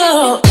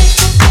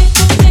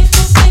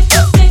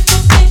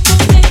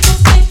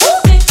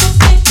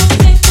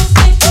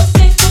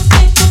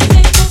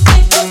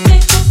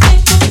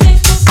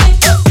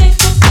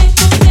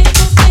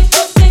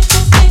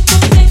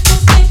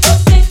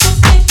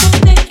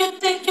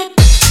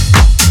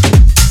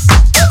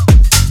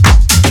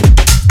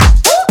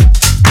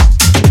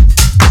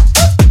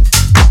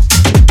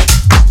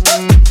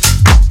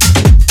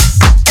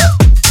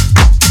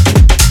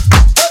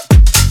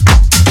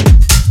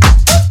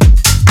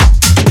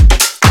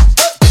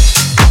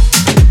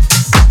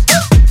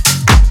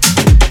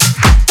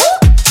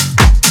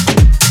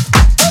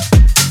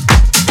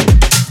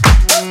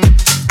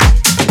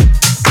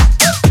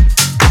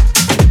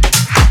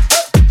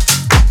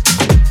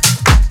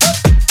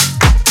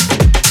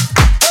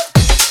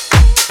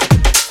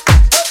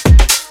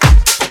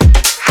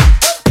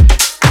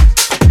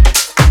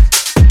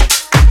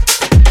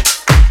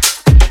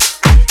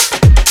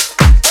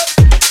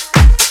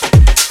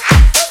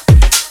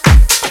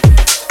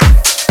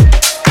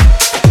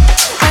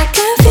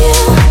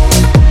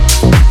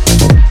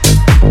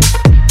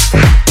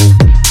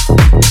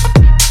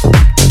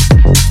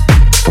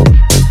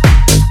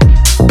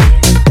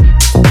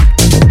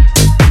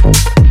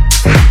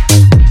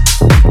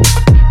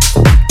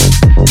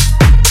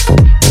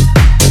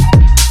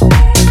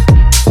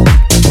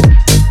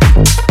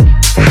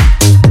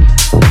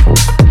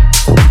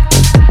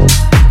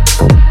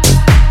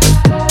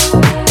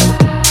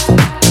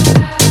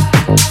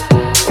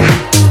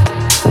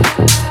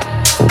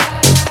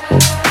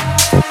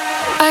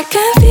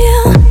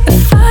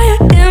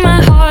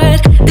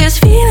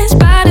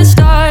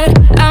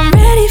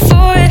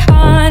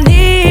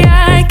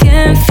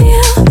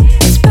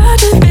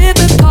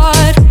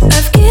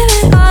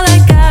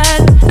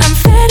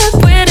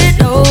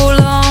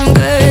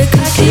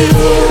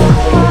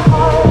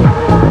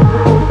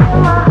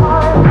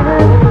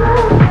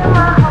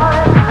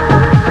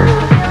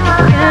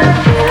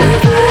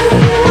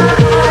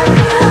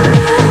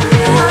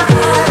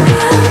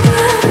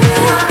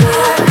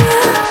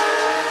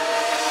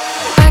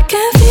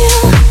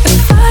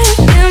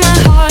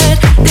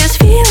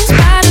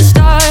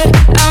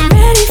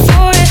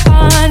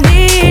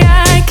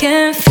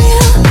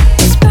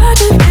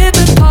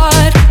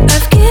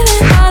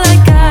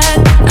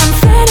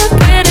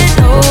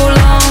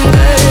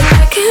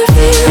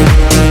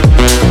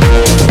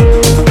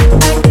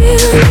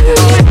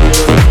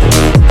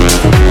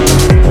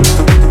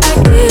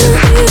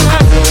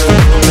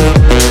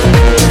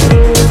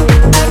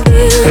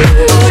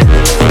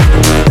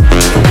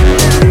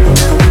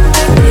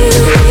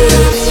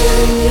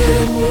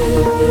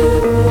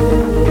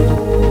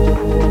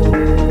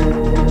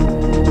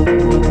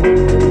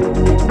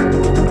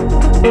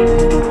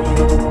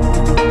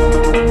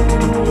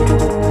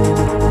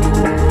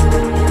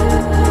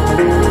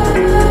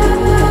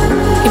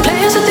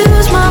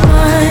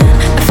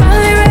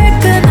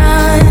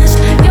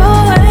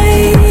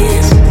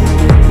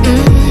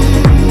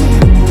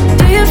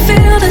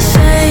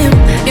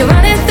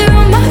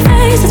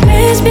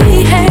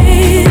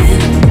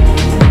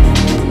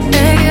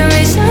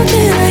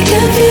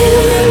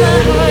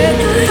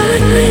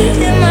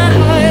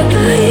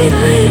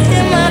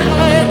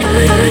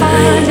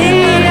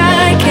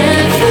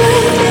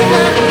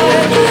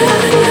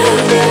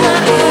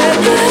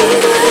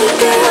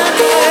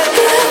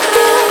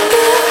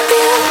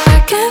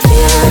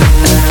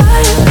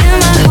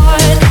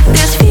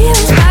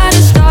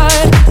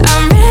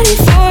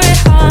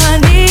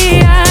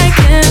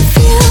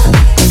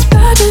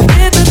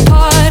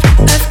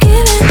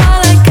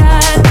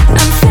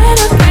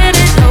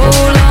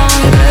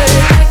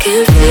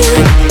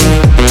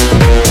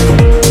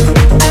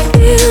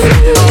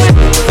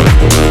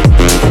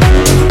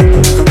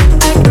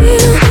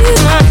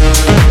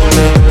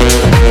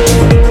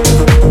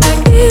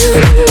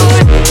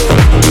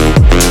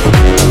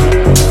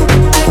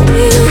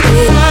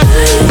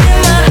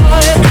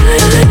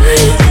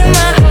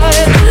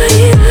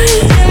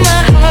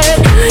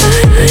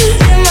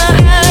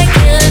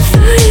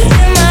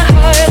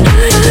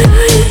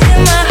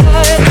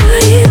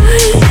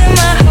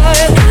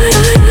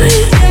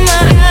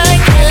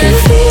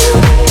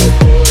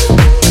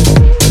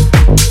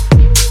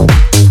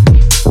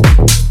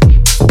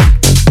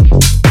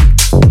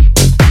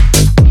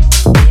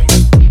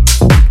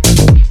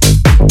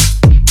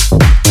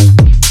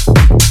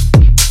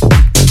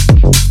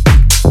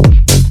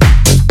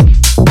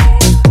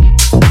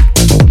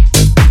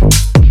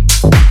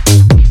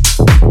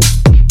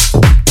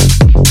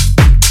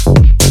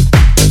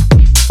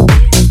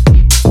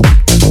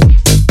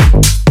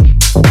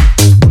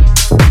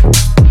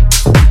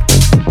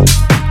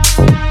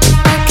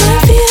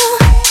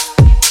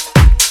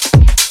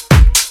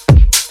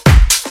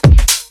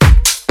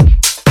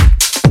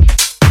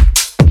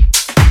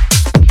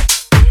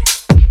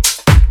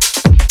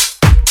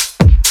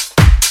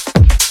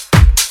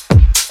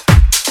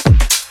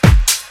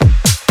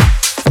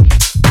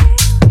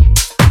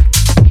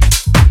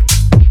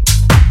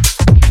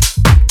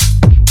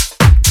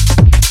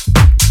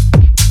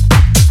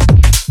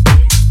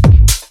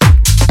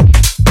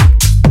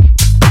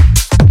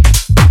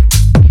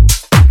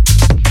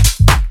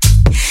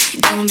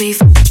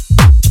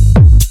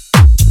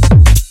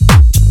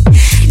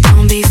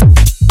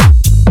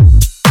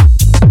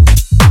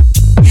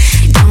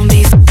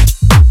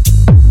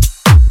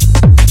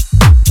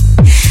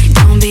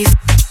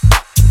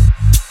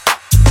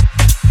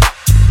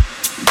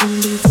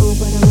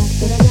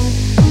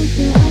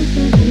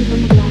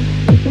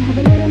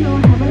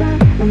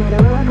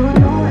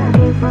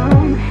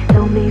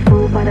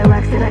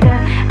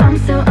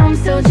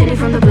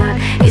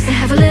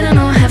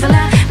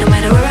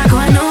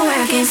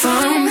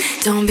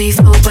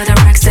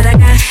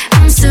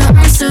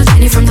 so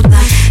Jenny from the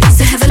block. Used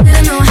to have a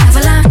little, no have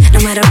a lot.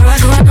 No matter where I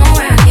go, I know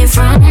where I came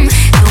from.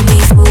 Don't be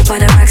fooled by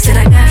the rocks that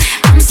I got.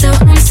 I'm so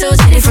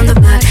Jenny from the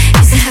block.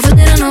 Used to have a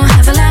little, no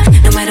have a lot.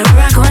 No matter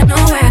where I go, I know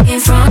where I came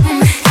from.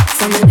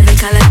 From the living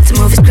color to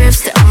movie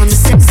scripts, to on the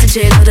six to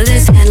J lo to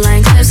this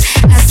headline clips.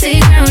 I stay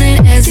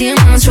grounded as the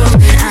amounts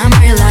rolling. I'm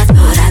real, I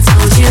thought I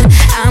told you.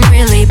 I'm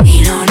really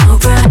being on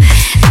Oprah.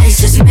 It's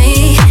just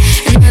me,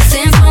 and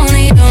nothing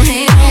phony. Don't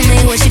hate on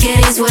me. What you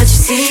get is what you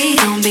see.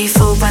 Don't be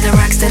fooled by the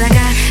rocks that I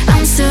got.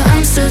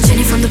 I'm so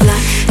Jenny from the block.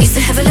 Used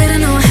to have a little,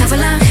 no have a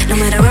lot. No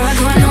matter where I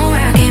go, I know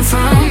where I came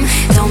from.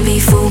 Don't be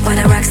fooled by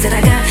the rocks that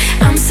I got.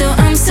 I'm so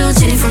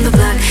Jenny from the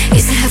block.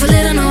 Used to have a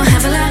little, no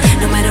have a lot.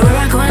 No matter where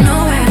I go, I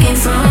know where I came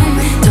from.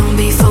 Don't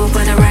be fooled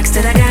by the rocks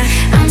that I got.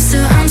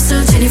 I'm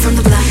so Jenny from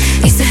the block.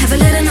 Used to have a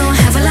little, no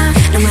have a lot.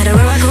 No matter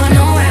where I go, I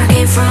know where I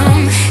came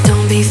from.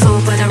 Don't be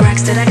fooled by the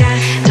rocks that I got.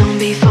 Don't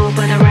be fooled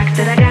by the rocks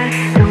that I got.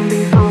 Don't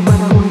be fooled by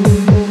the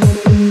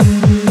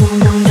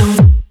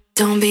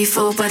Don't be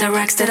fooled by the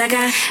rocks that I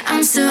got.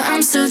 I'm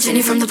so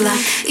Jenny from the block.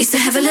 Used to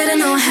have a little,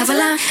 no have a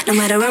lot. No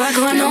matter where I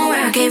go, I know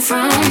where I came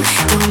from.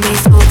 Don't be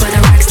fooled by the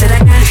rocks that I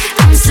got.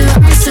 I'm so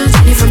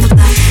Jenny from the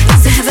block.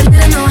 Used to have a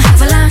little, no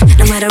have a lot.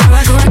 No matter where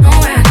I go, I know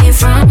where I came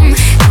from.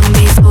 Don't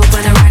be fooled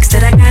by the rocks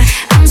that I got.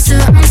 I'm so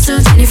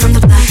Jenny from the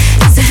block.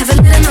 Used to have a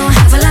little, no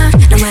have a lot.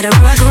 No matter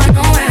where I go, I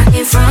know where I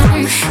came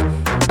from.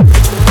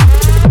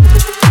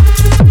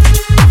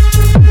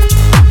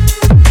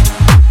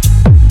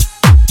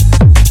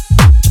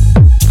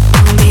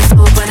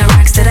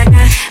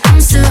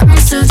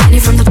 So Jenny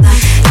from the block.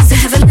 Used to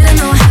have a little,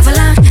 no have a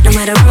lot. No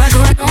matter where I go,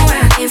 I know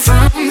where I came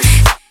from.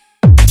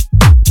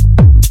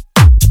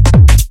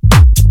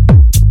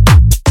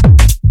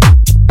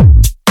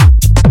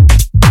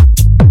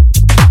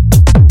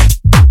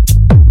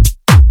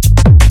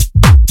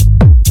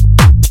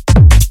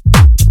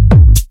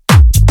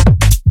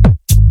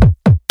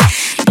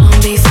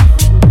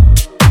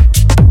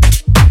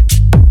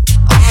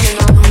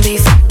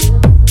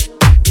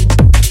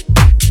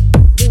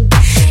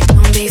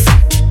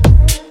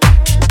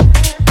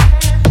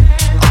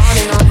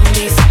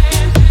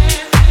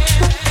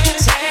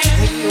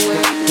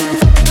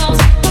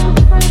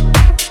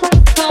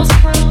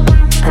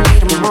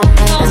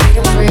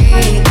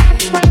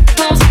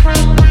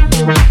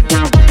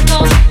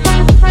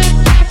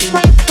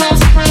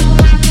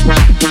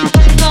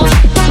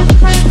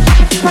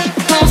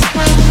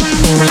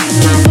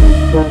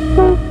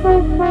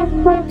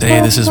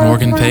 This is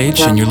Morgan Page,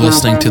 and you're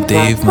listening to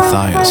Dave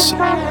Mathias.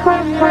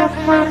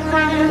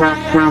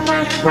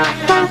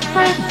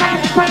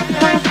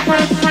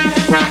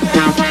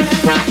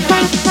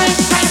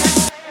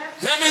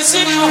 Let me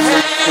see your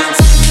hands.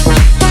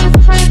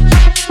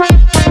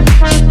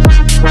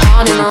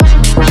 On and on.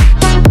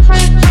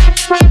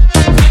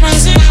 Let me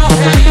see your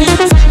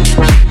hands.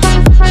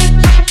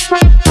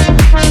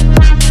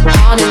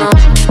 On and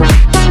on.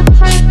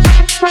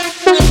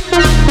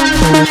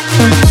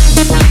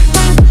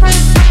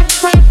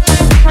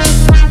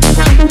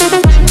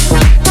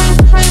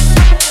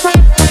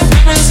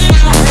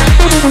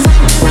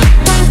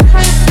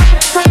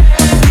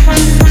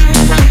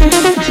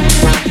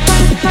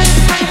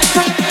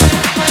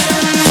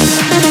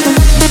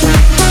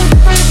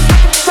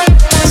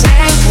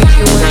 Take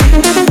me away.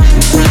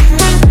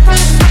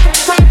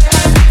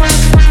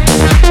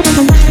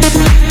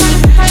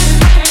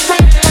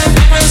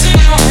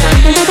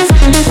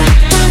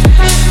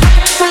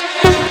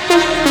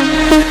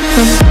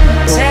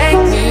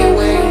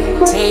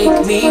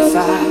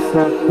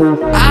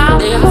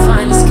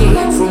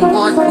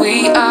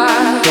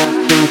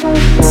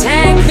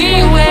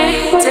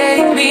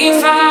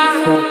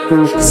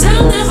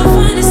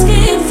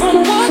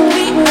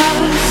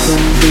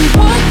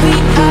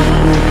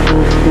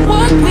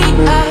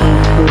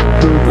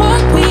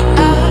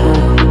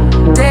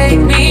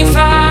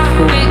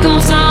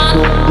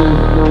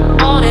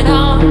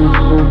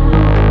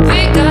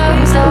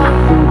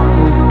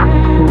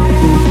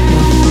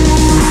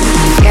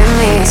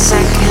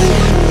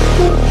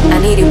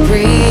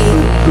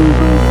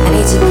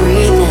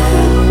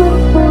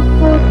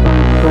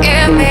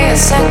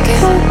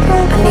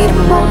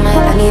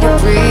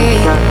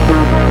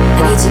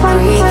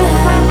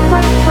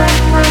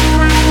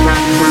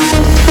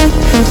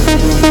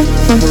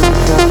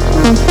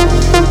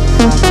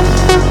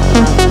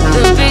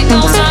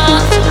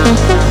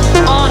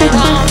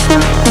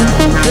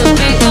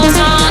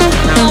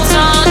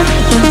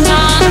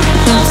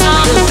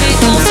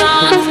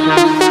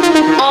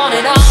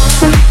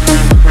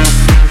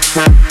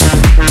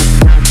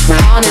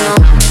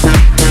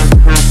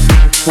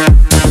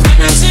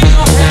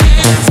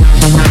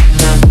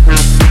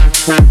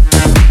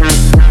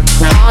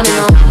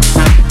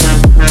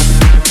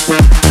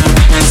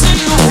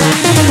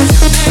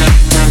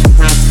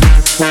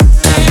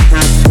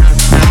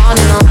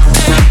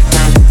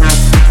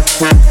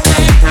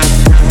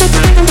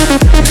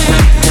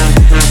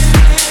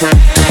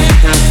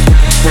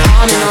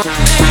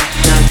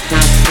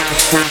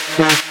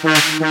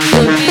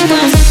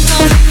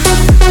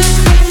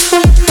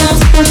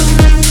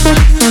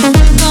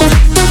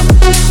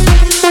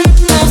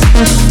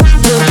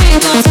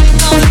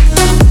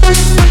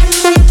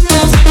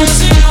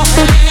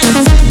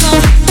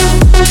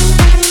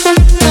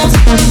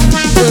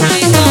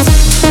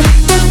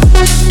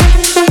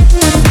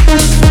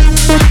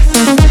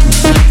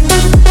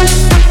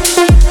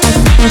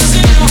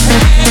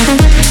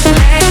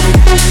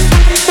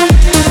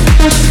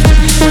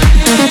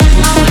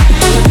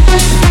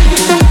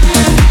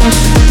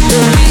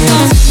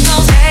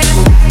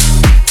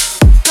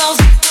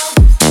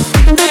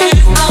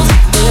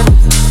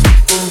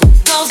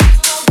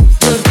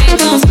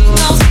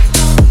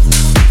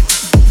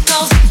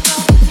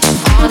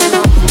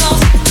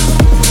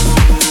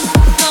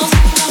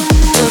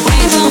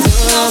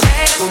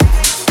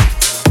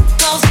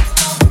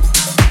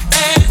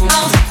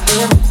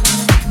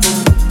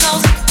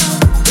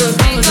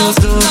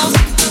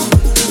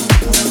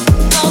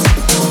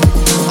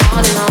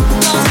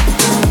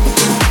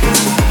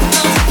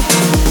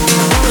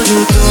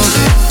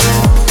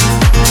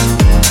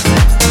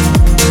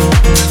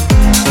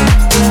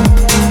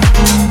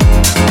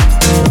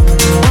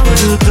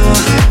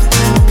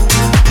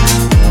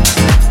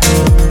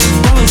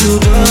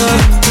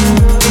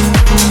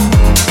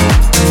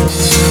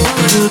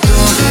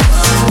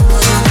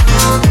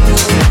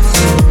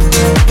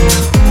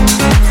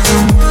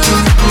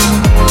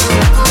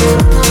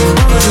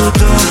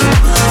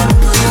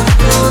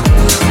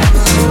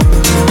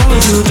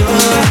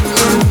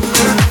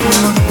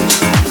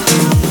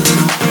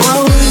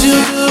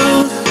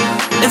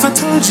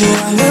 you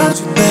I loved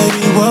you,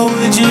 baby, what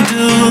would you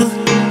do?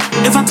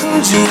 If I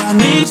told you I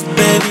need you,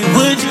 baby,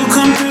 would you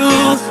come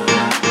through?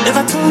 If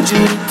I told you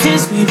to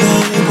kiss me,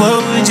 baby,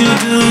 what would you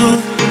do?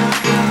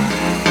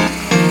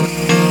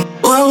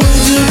 What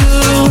would you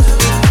do?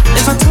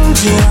 If I told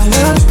you I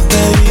loved you,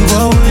 baby,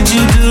 what would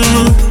you do?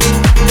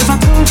 If I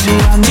told you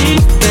I need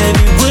you,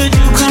 baby, would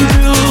you come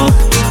through?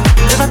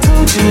 If I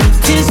told you to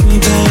kiss me,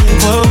 baby,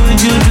 what would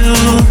you do?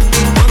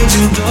 What would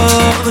you do?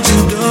 What would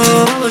you do?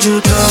 What would you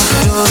do?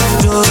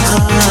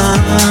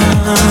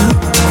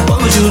 What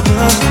would you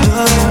do?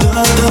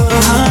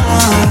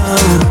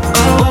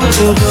 What would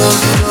you do?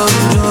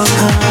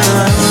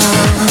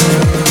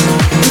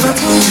 If I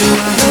told you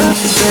I love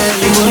you,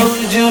 baby, what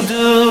would you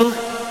do?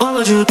 What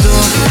would you do?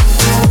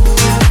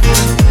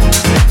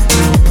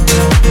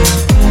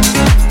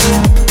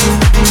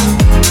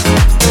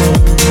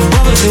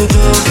 What would you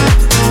do?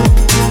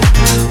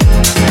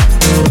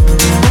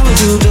 What would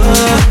you do?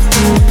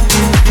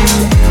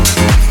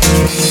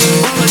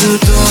 What would you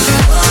do? What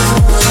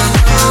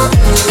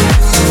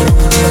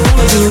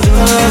would you do? What would you do?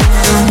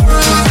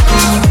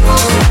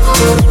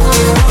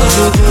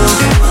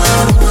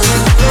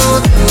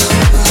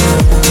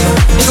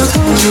 If I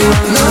told you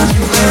I love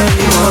you,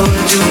 baby, what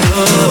would you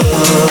do?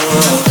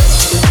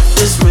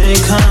 This may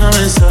come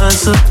as a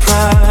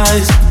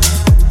surprise,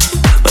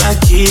 but I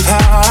keep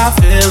how I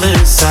feel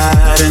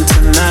inside, and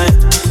tonight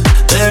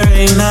there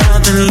ain't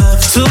nothing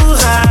left to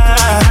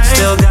hide.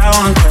 Still got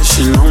one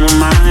question on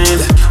my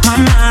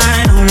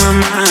mind, on my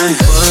mind.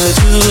 Would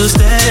you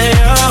stay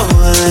or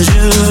would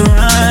you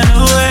run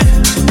away?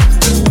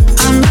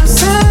 I'm not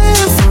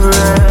saying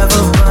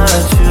forever,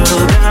 but you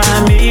got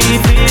me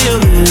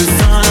feeling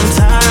some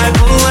type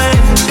of way.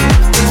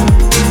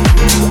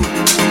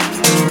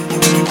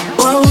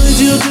 What would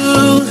you do?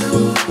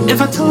 If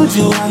I told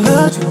you I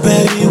loved you,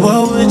 baby,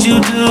 what would you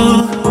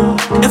do?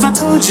 If I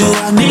told you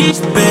I need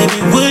you,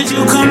 baby, would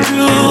you come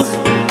through?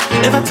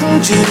 If I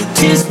told you to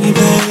kiss me,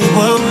 baby,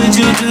 what would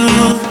you do?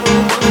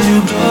 What would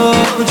you do?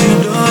 What would you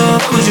do?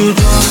 What would you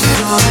do?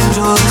 What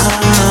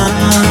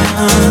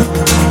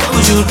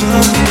would you do?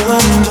 What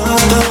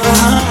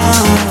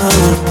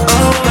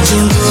would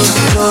you do?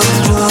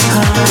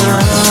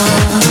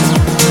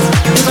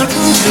 If I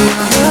told you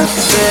I loved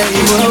you, baby,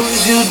 what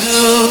would you do?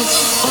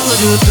 What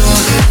would you do?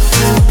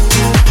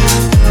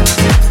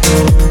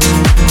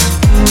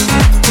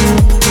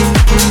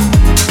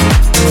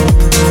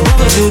 What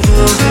would you do?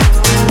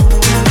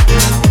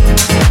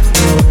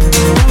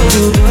 What would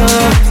you do?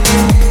 What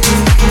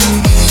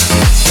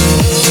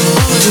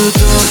would you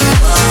do? What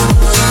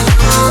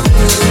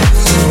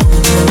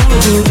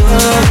would you do? What would you do?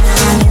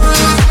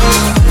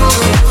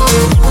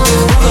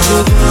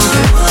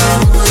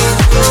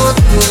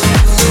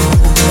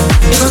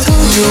 If I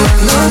told you I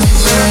love you,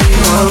 baby,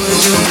 what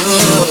would you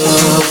do?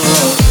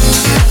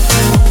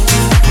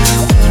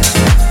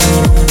 What would you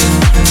do?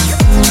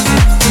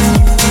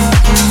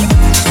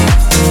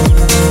 If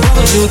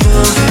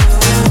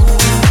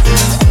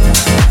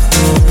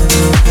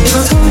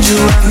I told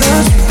you I love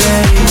you,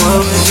 baby, what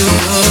would you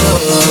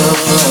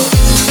do?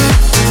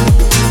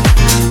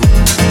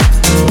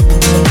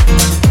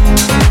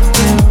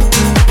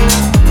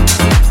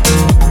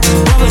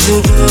 What would you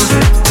do?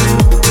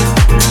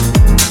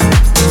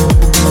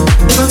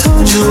 If I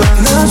told you I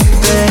love you,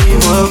 baby,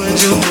 what would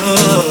you do?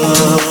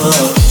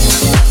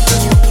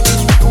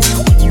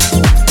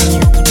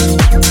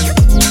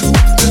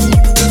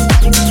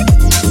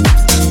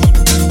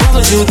 What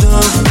would you do?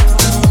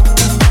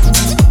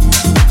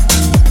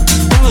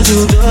 What would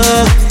you do?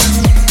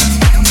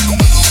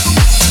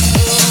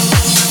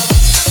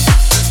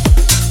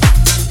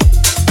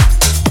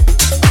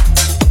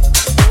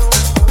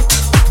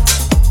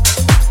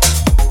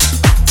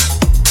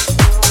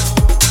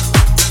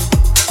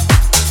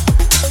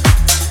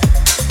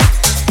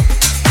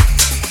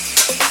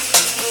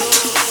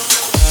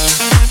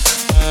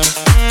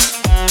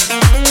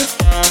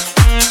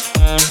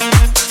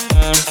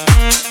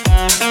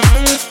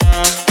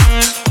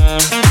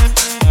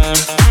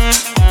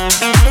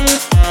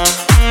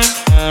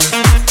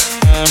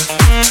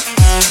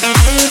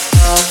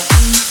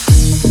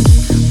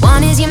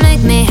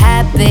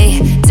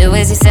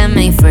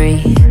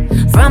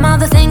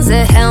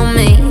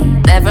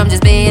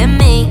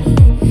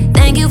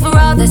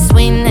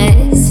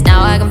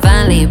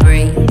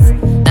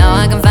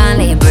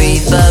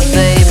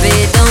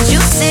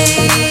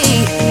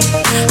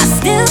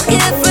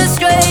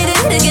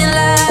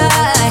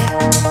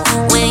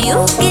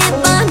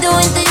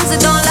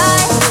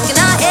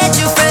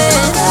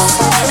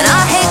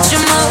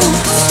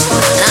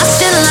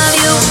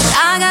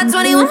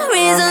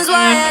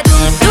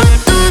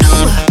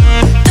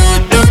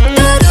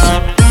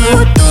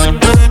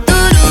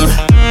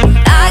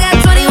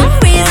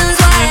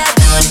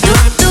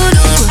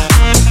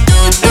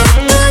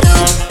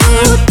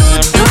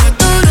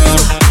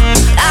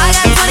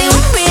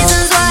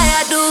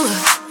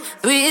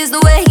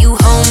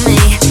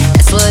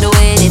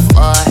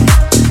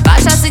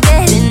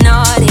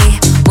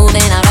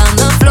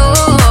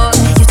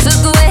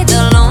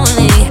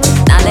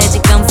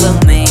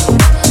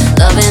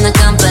 Loving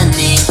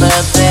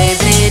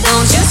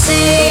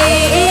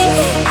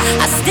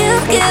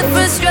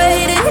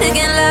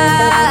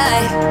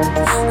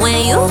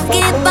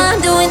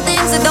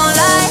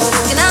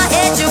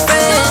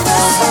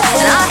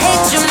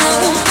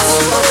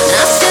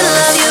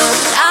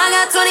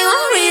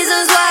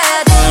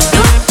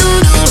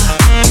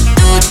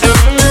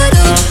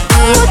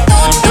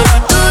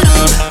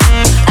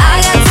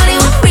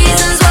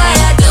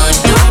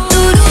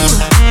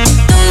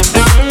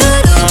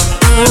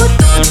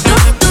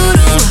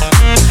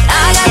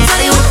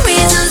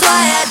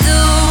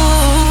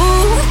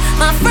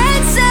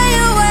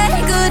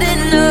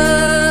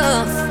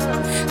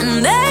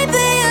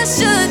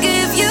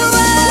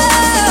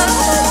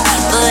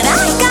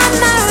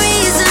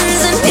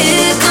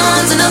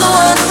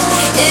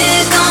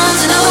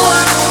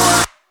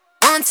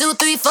 2,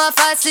 3, 4,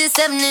 5, 6,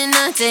 7, and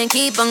 9, 10.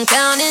 Keep on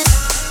counting.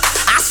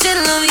 I still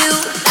love you.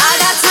 I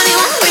got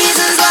 21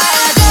 reasons why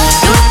I do.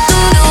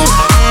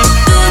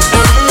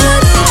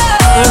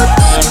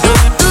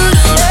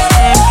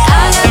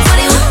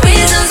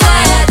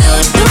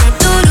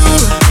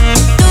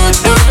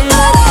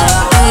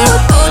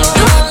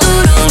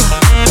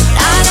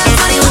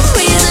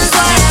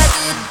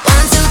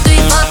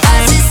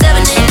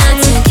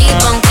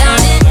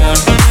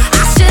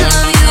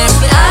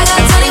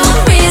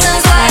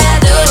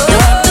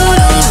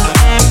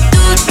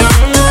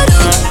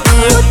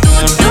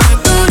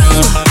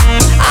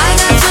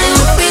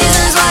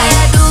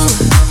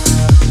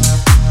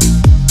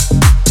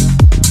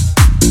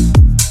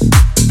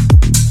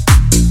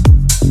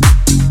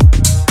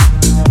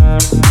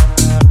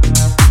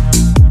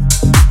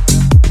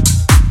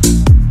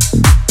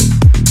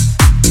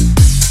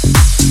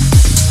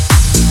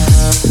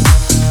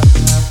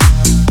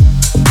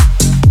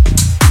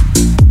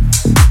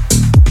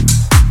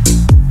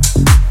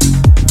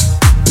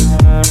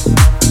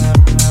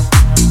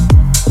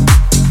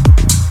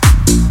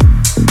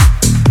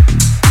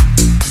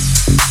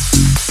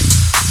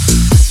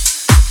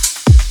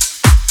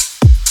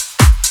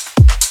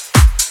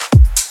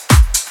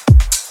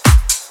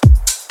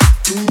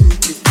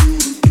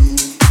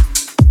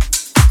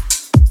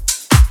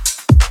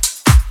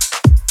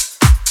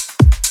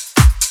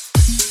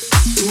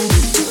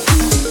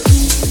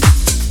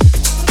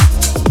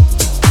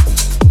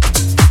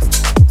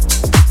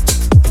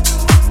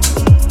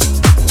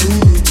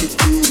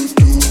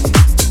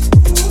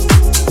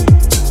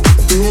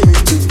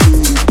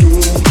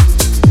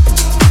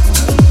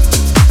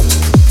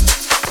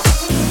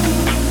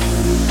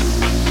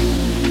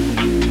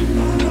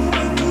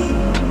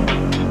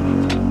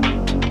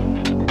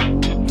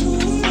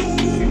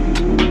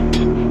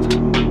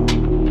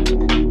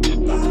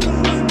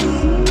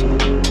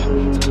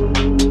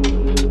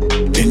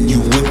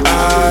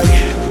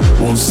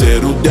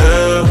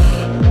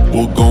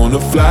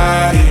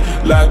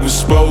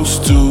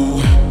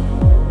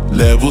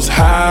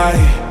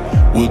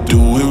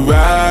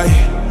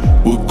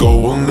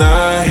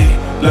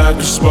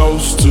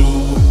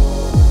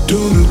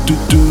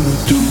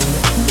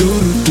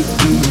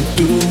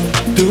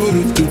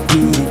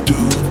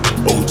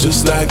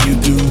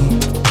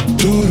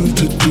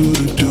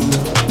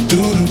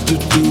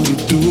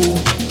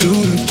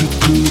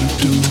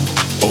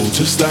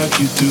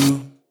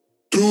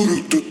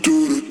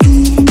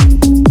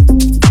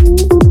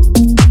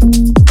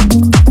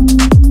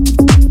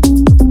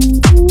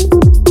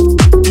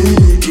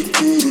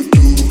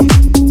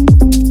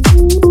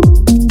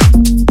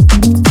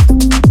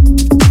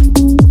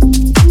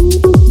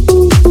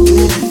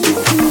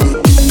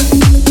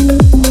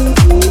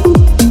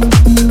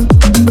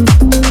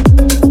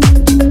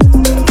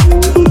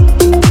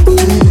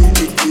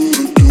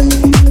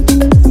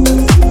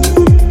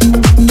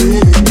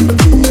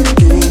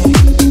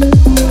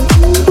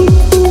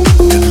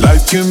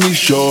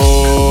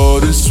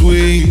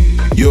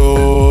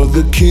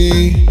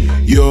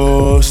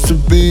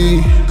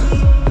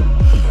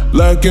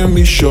 Can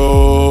be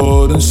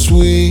short and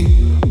sweet,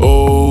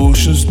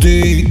 oceans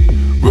deep,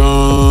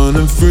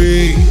 running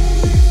free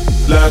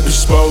like you're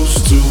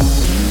supposed to.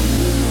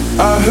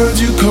 I heard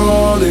you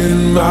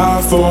calling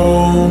my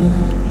phone,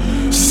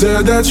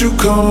 said that you're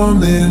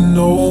coming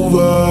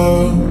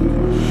over.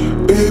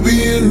 Baby,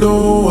 you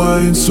know I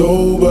ain't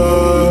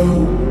sober.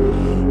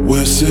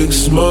 We're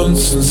 6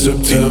 months in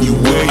September.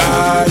 Anyway,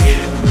 I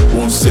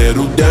won't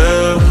settle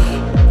down.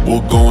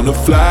 We're gonna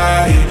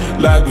fly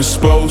like we're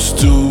supposed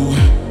to.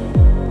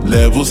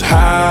 Levels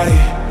high,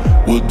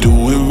 we'll do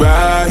it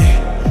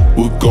right.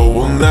 We'll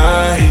go all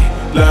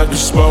night like we're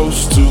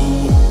supposed to.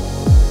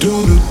 Do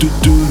do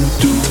do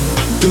do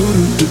do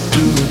do do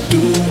do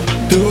do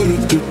do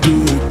do do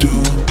do.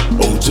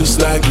 Oh,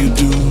 just like you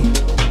do.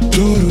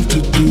 Do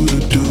do do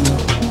do do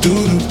do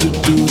do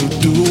do do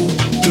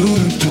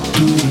do do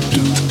do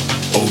do.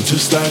 Oh,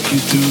 just like you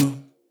do.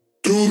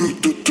 Do do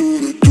do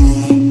do do.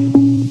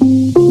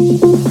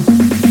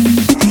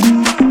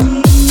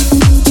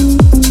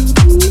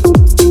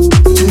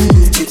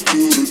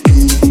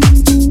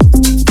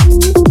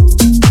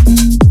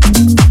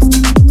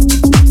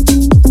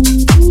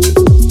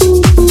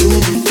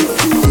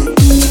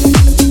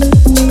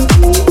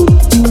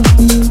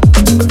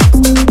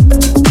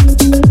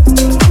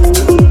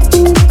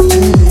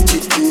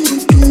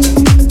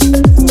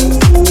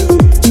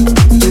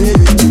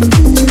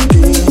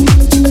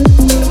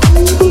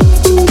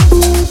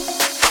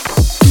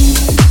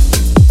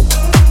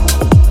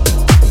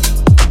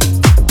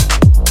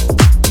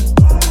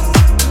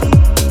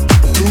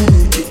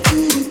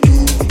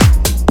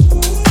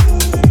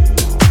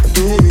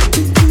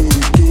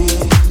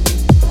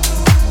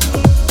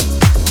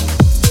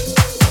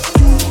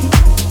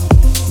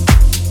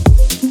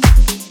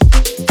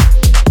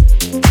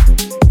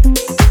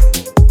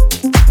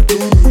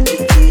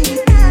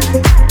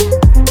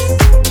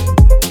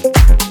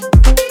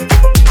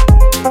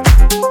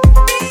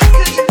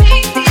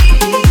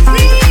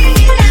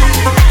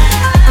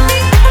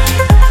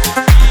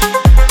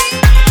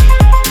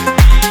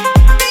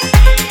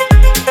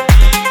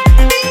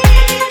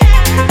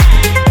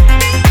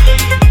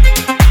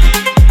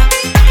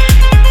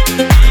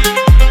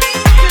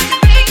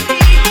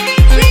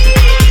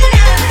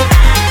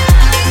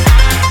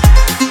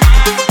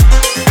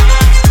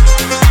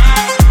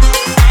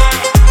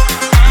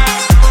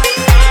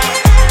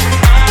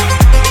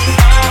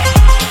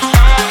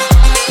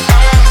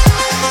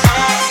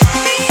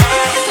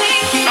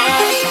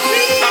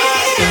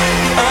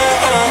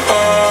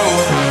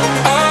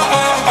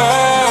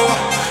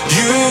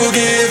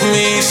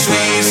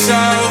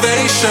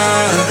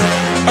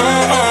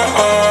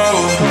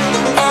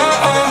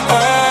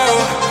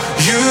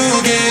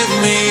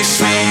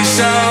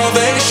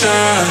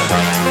 salvation.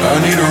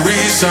 I need a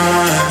reason,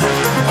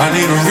 I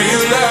need a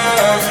real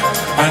love.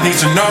 I need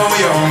to know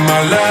you're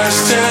my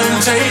last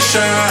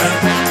temptation.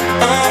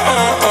 Oh,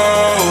 oh,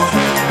 oh,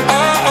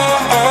 oh,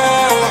 oh,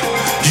 oh.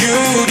 You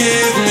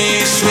give me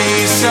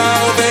sweet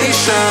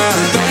salvation.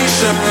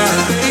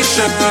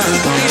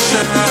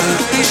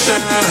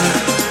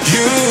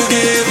 You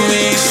give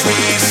me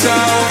sweet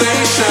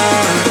salvation.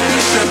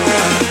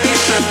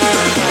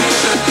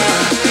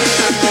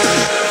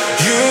 You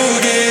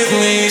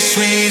give me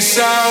sweet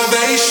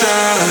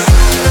salvation.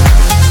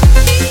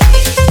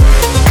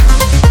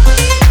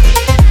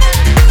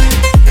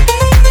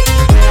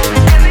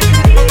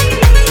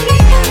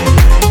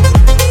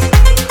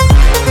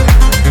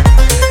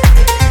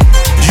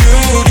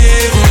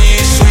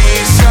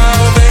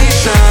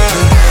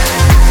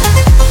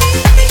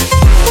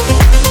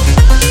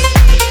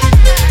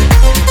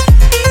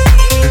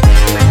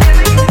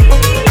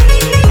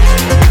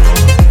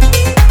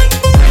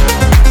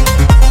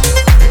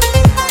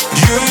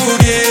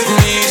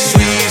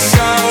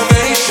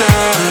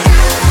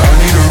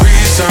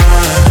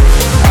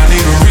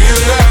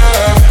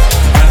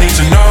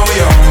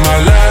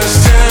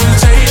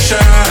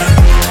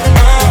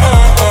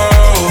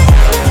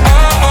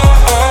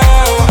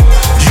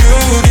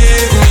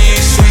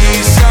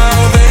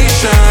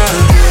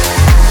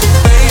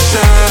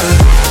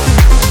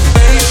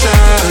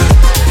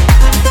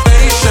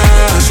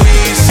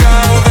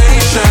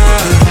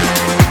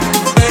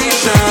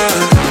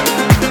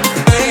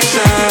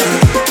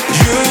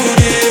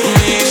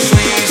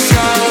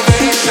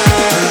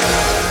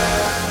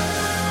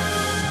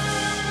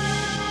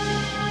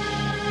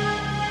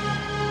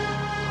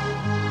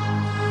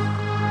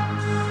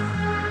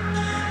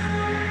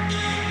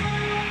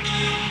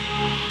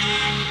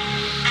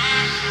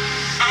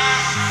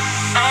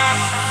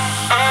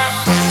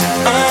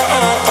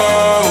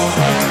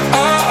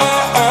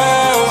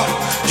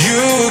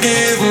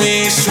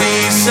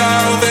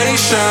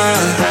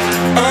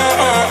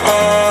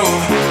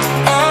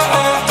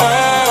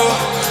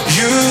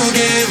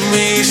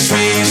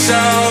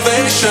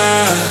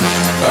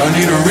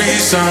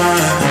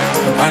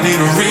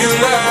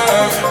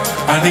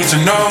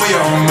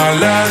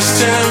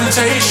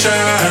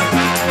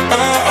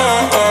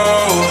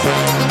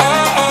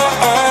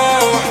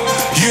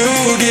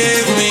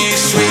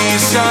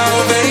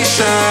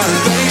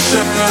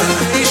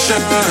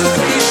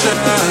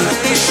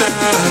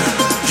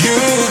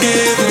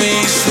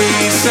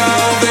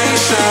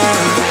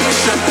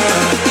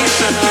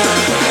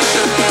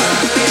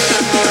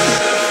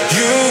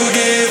 You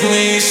give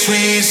me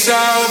sweet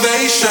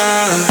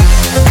salvation.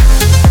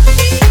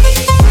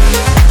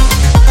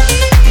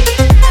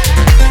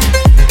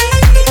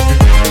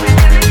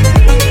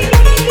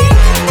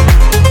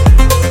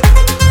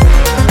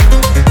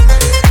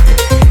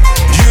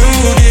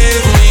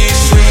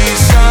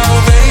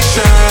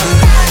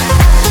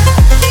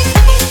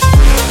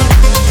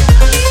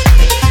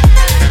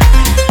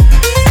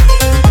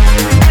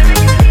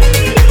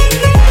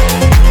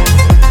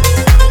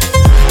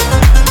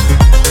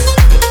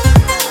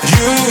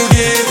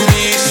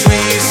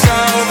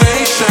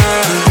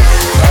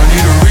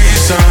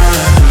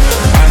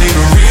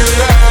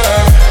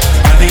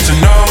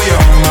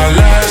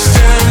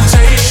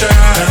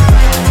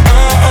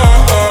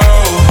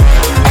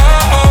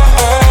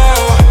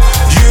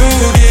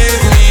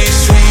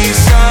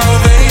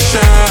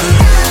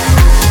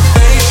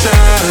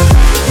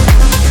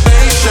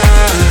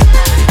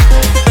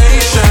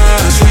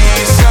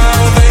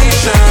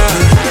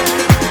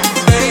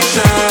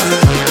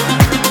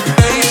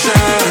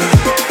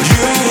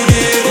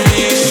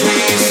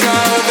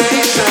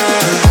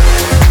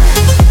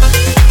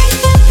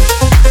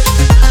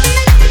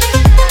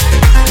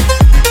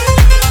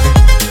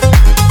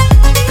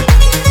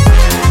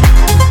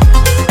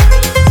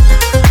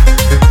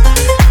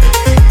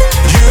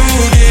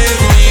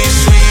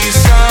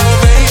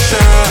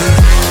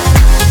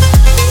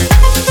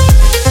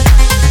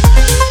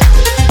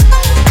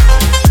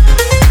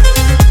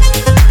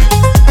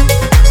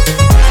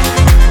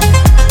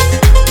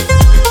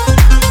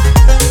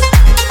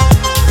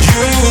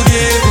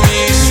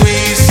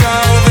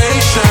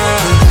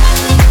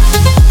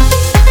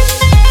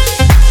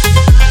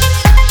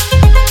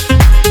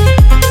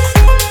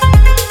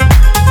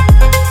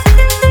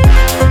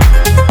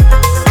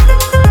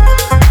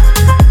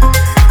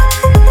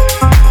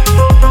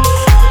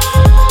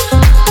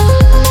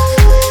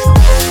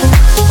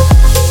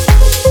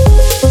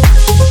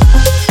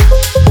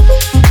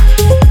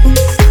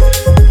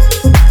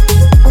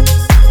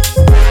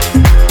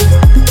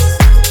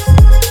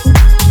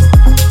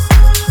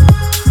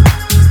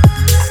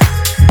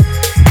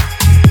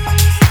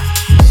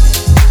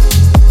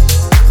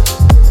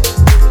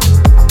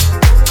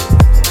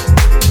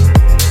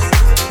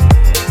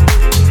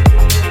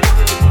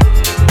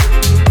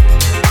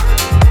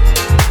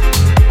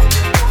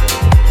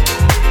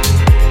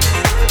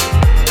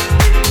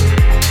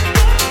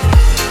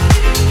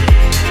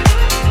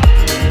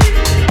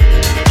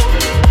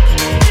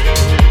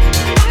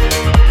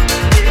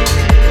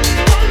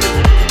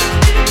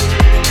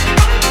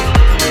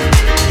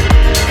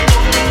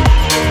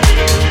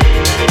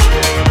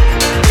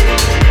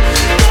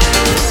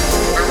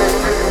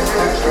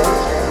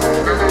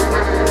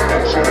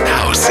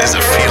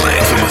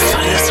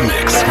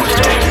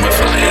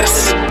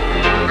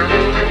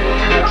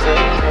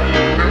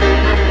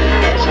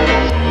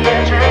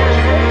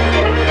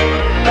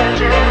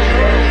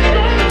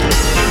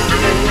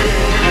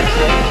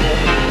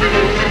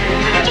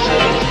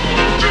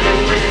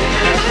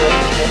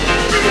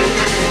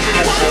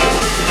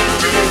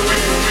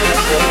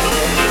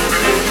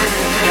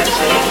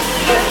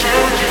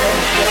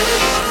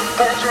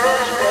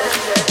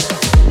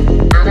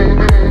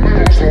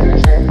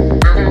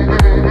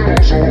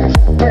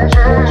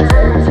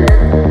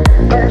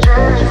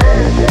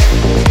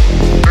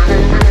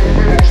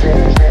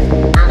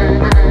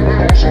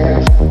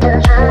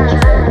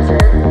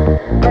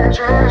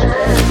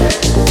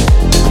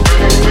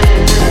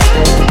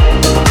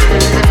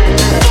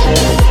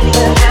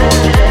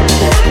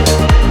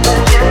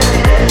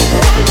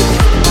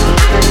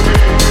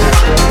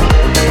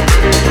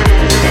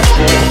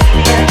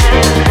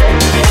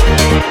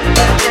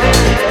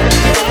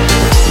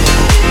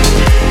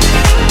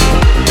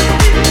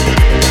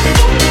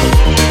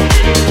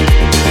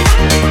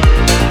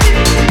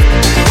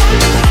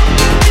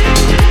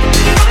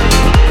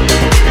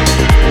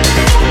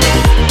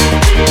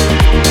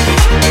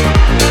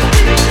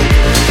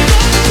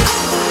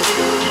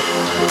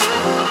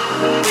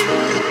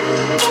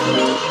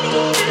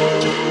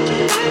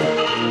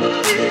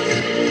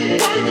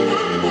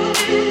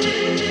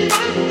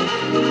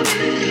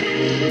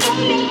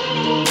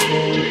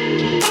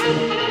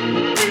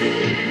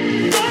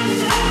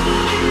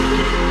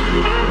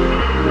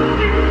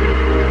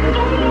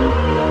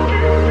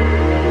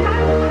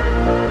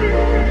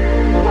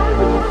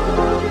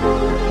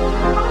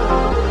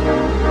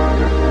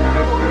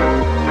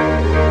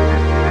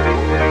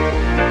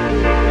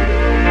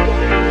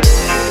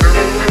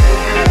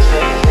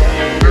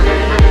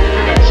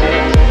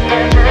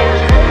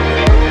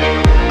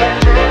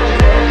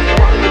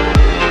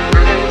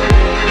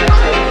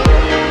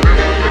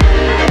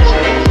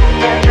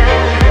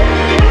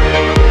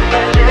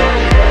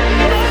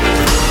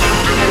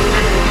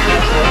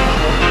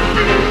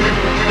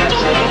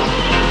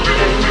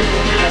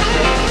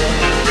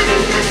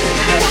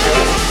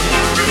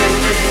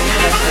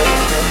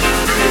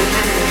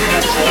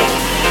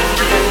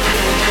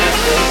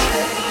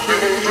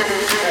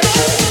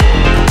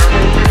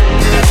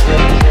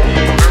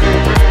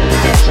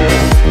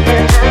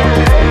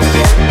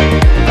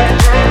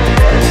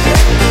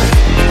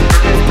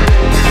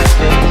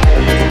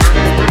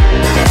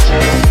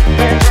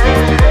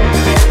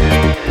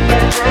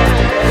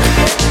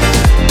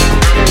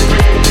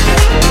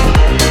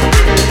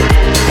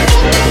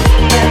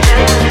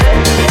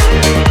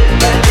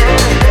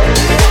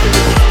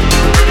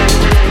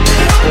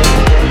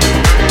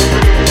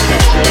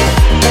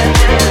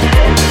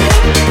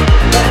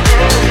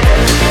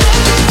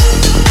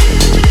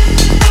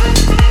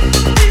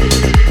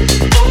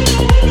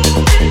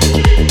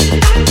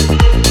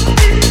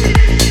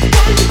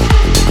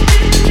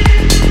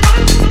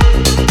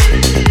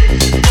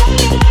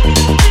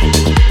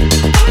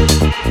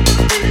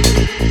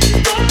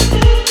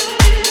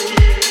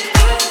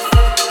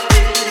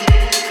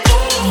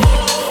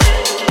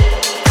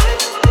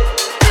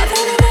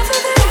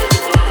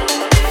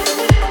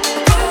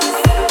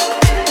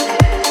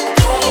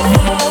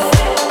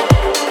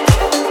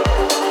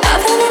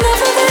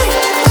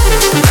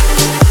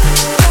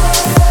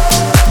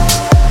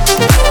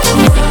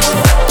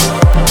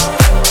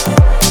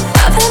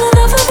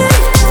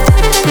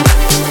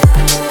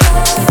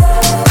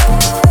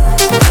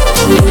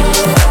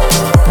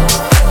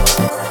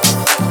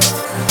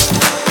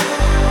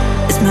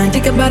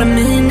 about a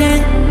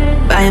minute.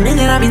 By a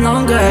minute I mean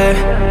longer.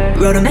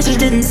 Wrote a message,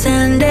 didn't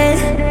send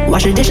it.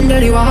 Wash a dish in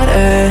dirty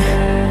water.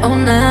 Oh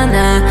nah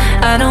nah,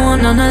 I don't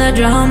want none of that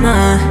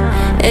drama.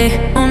 Eh,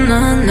 oh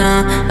nah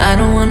nah, I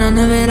don't want none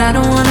of it, I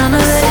don't want none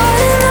of it.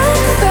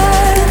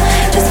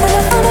 Just for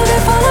the fun of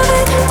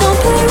it, don't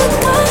play with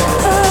my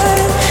heart.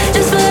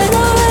 Just for the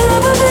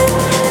love of it,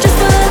 just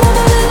for the love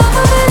of it, love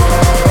of it.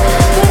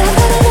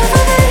 But I've had enough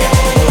of it,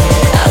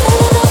 I've had enough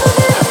of it.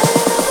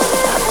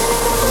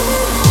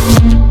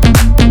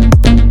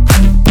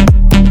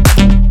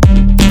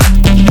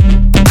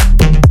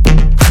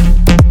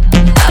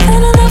 I've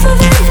had enough of it. I've had enough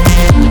of it.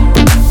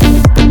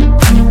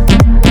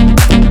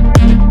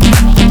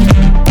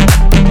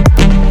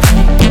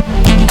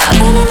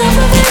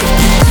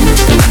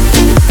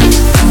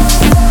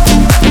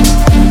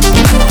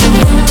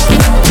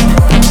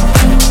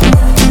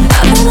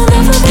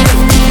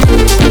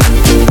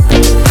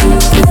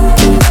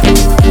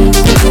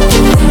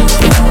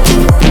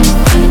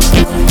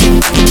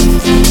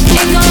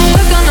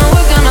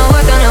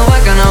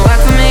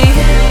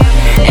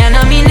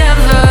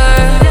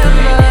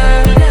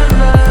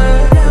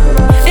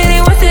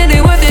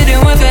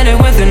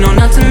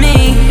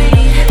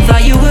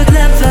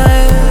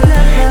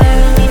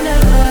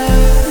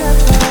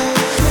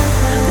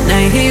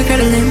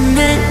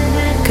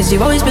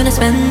 You've always been a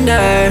spender.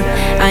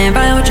 I ain't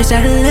buying what you're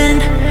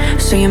selling,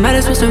 so you might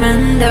as well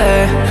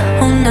surrender.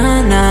 Oh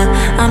nah nah,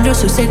 I'm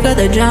just so sick of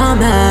the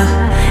drama.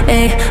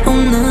 Hey, oh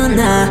nah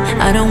nah,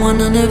 I don't want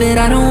none of it,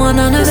 I don't want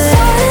none of it.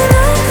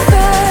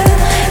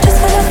 Just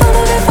for the fun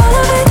of it, fun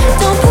of it,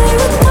 don't play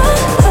with my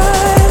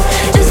heart.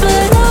 Just for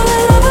the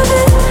love of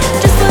it,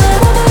 just for the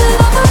love of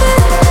it, love of it.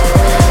 But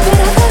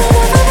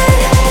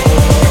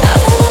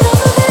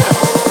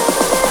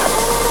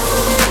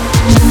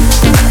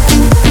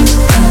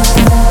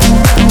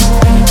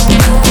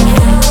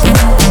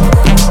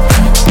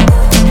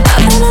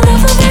I've had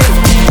enough of it, I've had enough of it.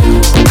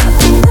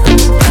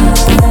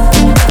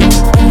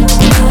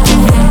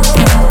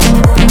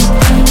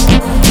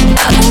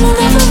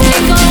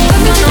 Ain't gonna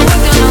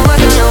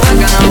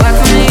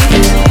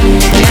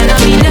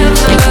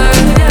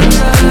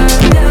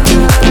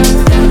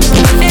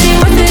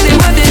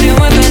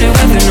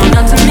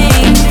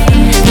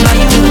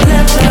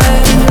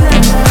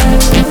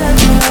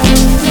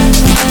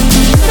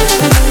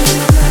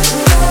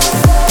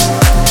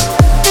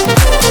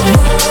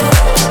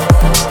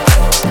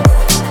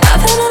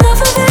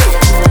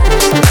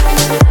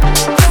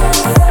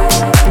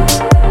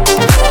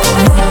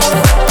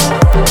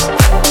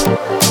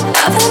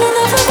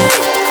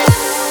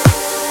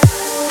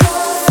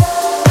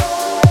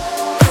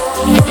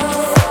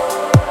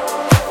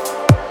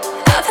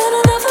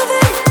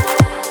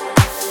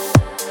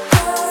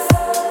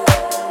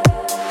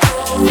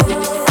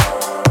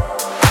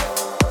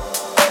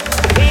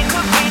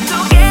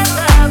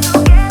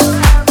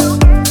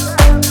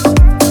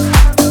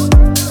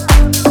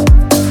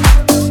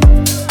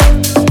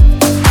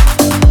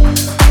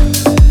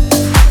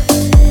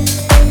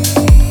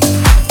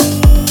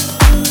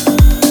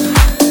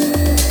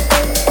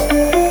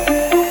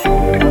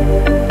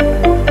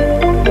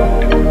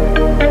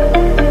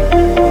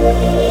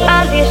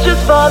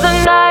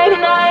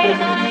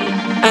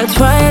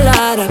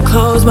twilight, I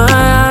close my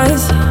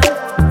eyes.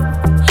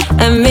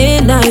 At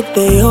midnight,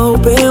 they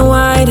open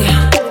wide.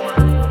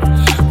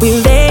 We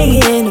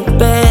lay in a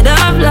bed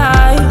of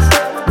lies.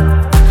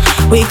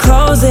 We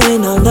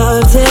closing our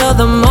love till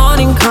the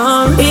morning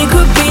comes. We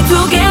could be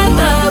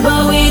together,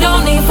 but we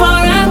don't need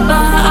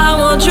forever. I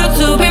want you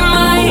to be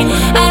mine,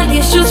 at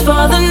least just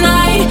for the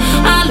night.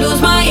 I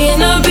lose my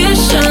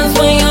inhibitions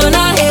when you're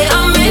not here.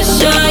 I miss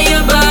you,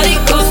 your body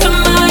goes to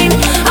mine.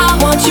 I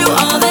want you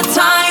all the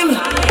time.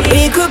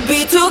 We could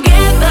be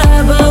together,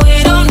 but we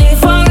don't need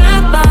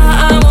forever.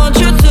 I want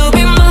you to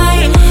be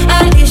mine,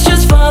 at least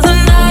just for the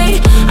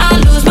night. I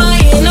lose my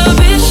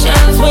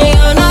inhibitions when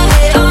you're not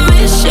here. I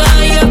miss you,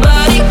 your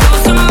body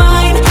goes to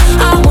mine.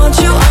 I want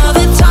you all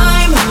the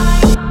time.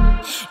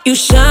 You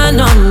shine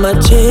on my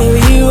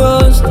cherry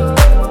rose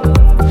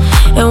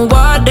and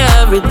water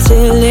it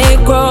till it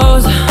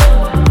grows.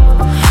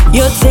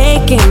 You're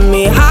taking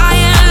me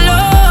high and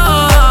low.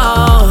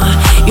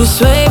 You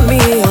sway me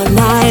all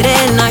night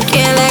and I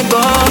can't let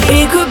go.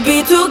 We could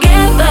be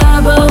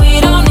together, but we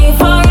don't need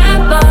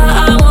forever.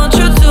 I want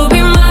you to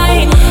be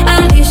mine,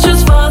 at least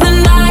just for the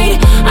night.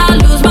 I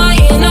lose my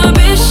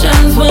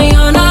inhibitions when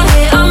you're not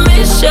here. I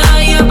miss you,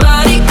 your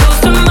body goes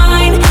to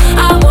mine.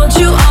 I want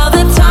you all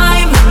the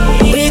time.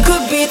 We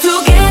could be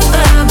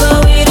together, but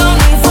we don't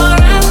need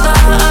forever.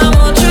 I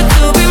want you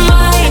to be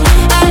mine,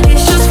 at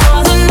least just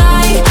for the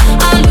night.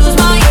 I lose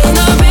my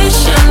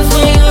inhibitions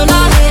when you're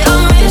not here. I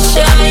miss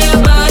you, your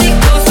body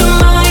goes to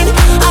mine.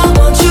 I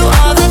want you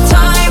all the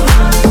time.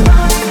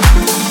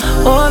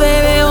 Oh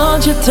baby,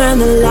 won't you turn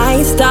the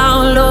lights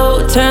down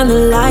low, turn the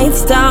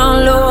lights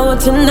down low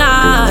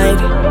tonight.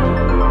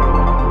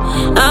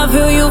 I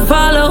feel you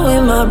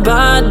following my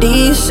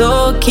body,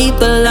 so keep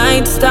the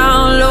lights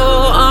down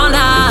low all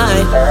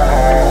night.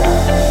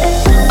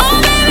 Oh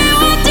baby,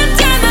 won't you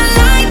turn the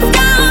lights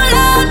down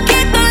low,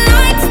 keep the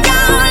lights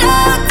down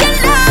low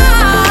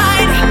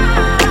tonight.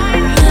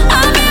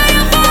 I feel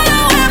you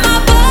following my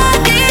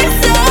body,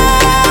 so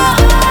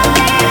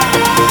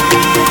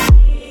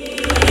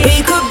we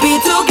could be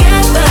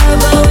together,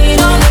 but we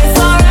don't need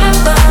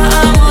forever.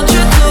 I want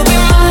you to be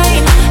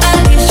mine, at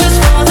least just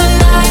for the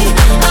night.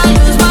 I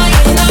lose my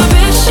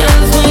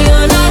inhibitions when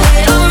you're not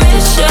here. I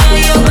miss you,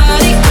 your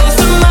body goes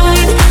to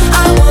mine.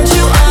 I want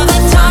you all the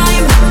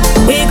time.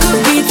 We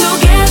could be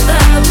together.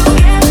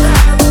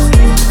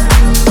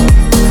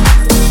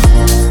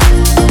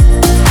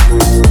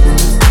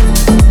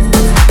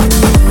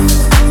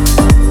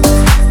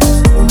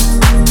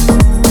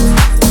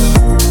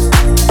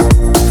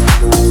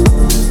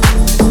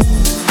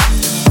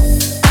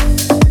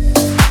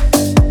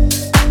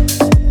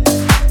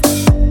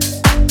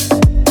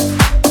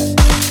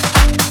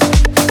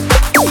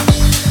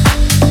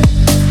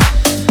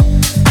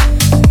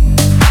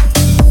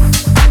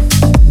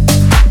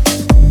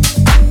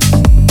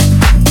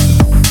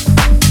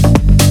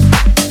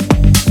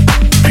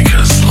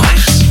 Because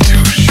life's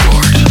too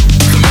short.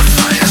 The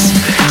Matthias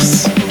Mix.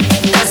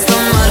 That's the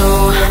motto.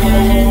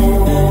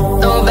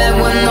 No bad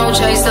one, no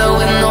chaser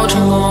with no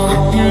trouble.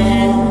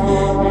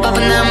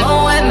 Popping that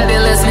moe, maybe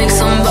let's make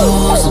some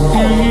bubbles.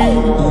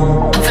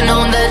 Puffing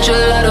on that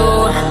gelato.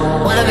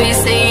 Wanna be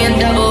seeing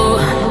double.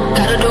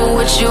 Gotta do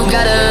what you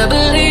gotta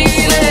believe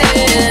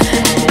it.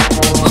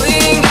 We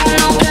ain't got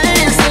no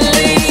plans to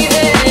leave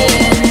it.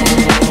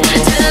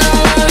 Tell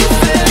all our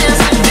friends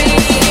to be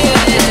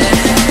it.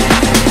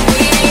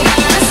 We ain't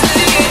gonna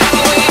sleep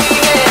till we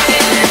get.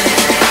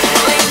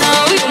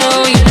 Oh,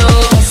 you know,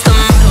 that's the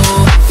motto.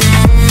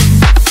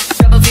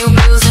 Drop a few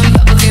bills and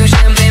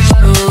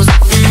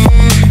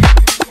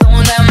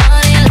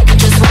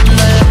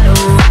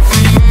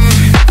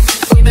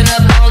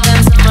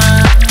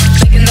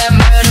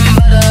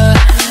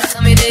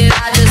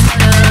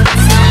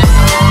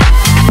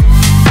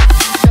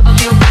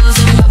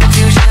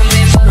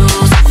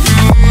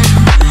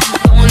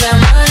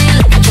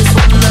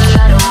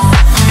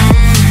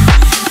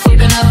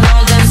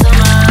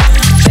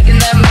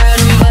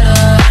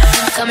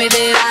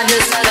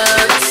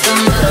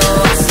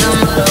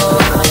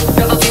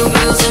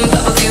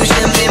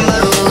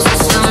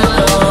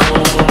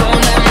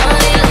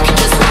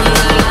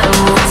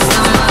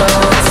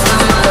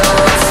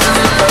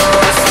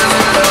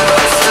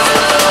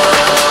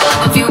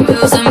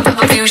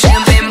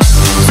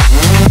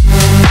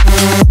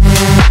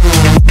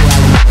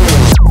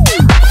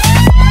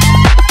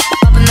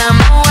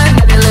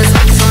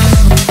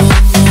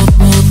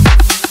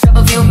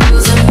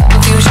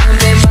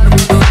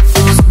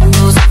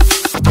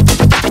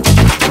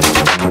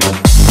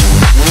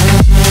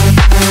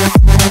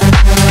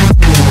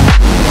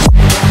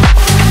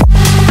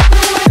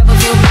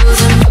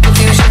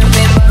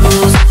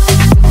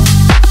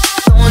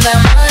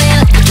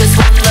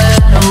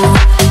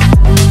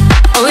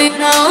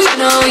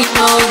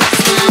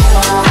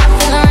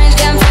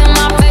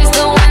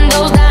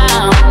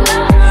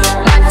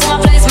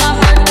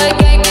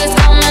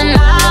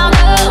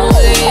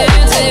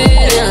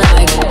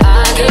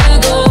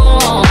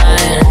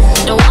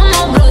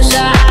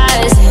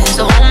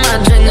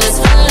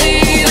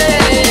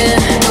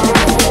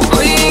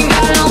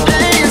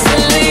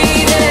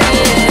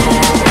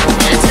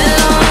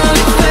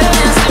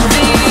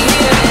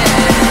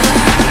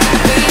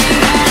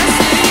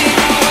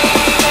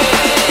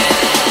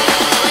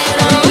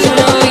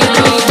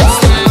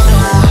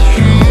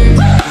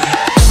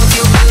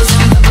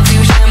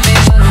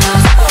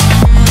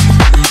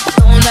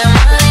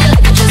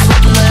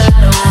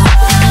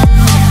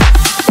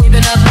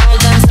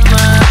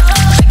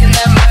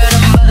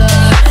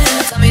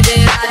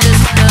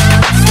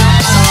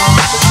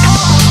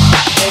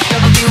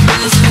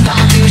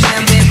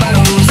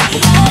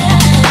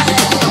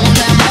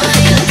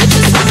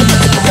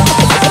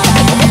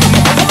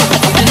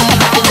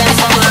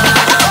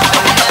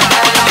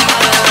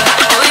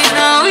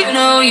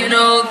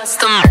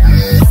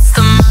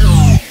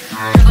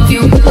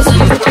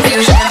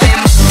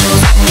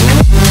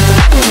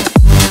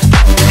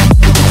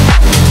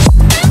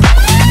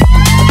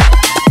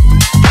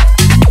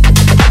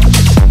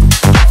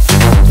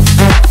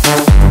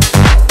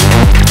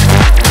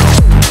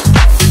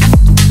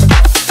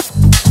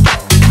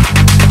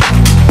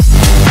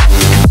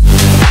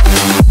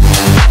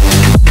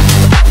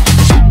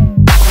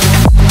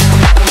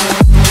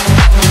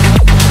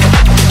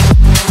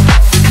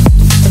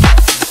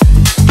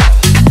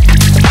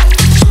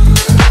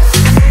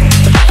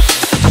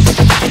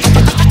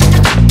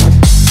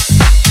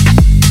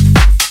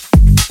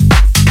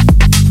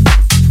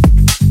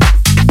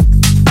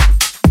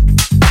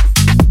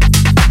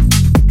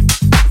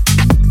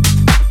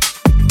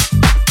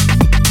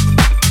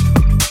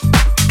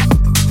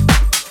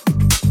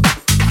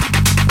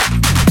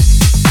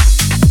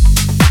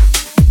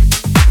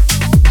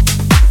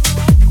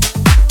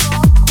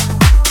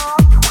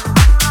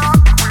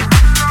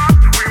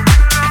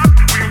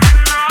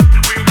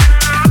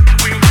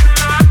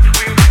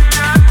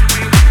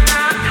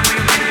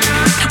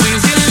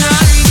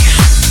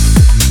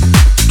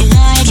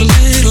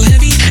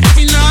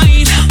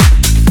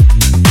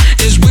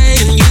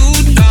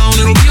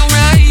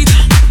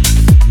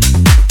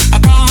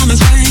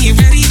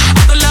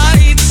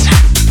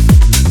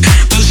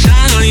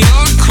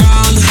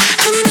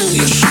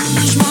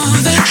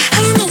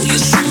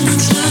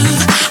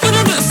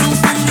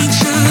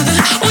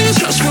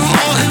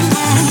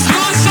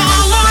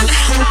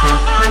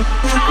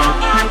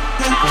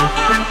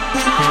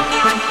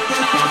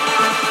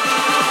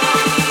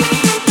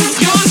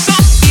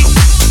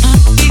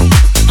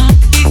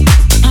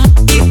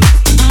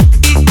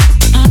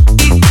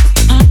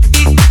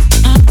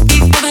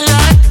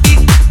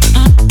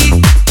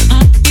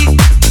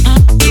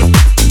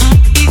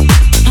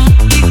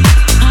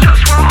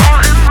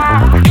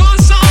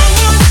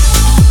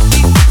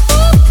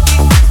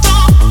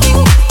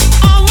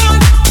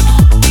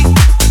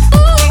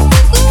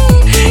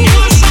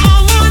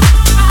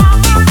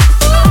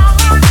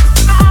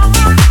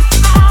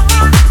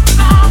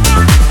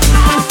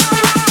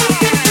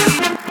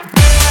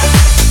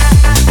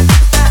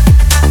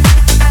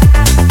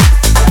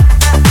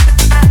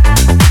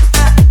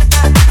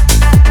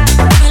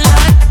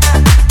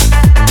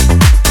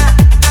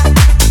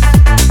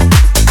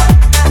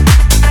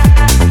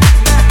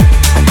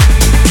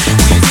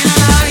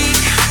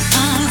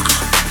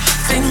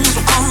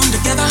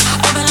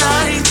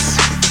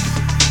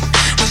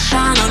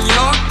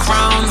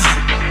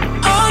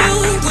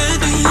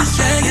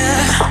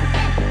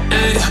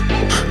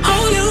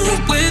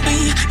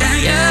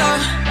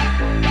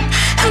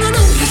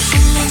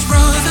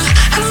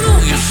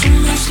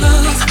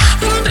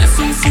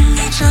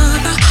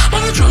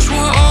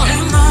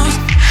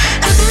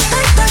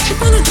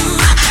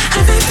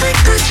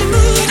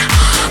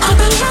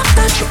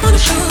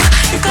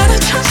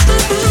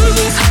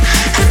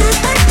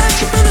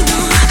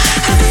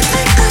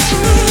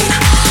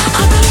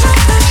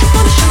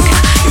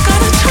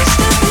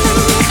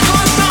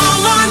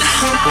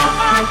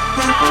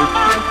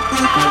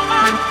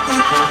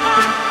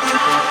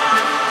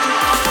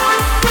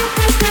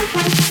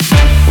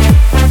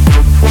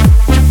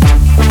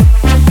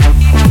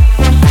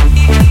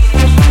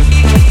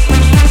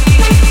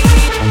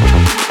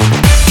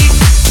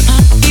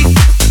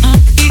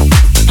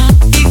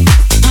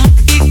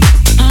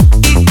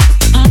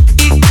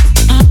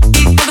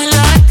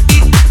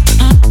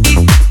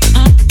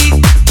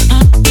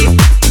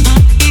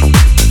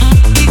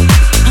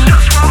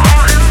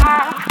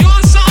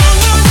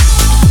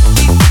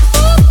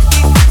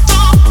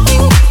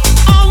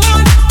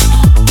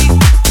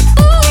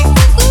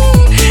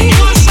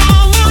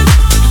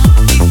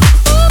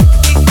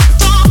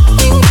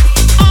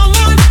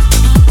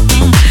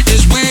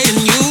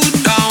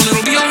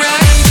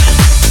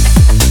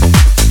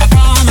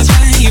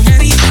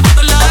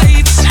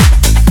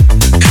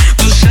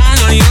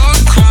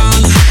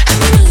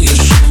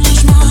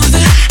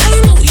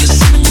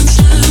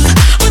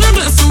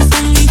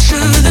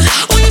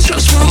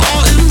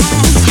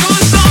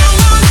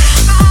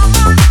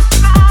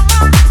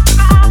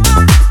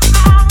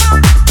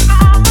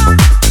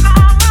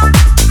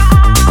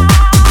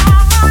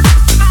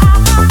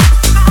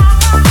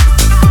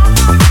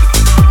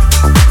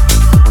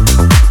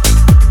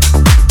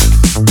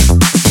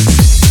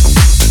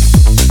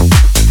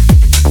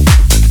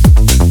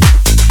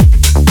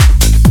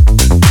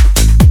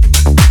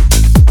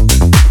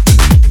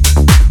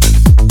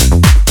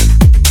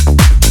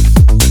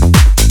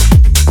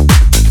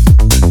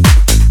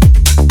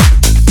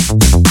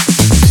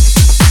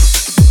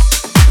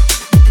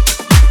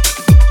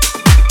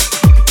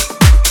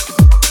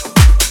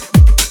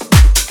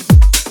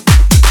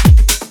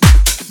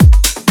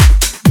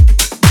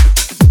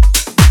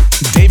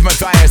Dave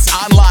Mathias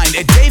online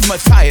at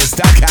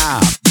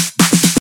DaveMathias.com.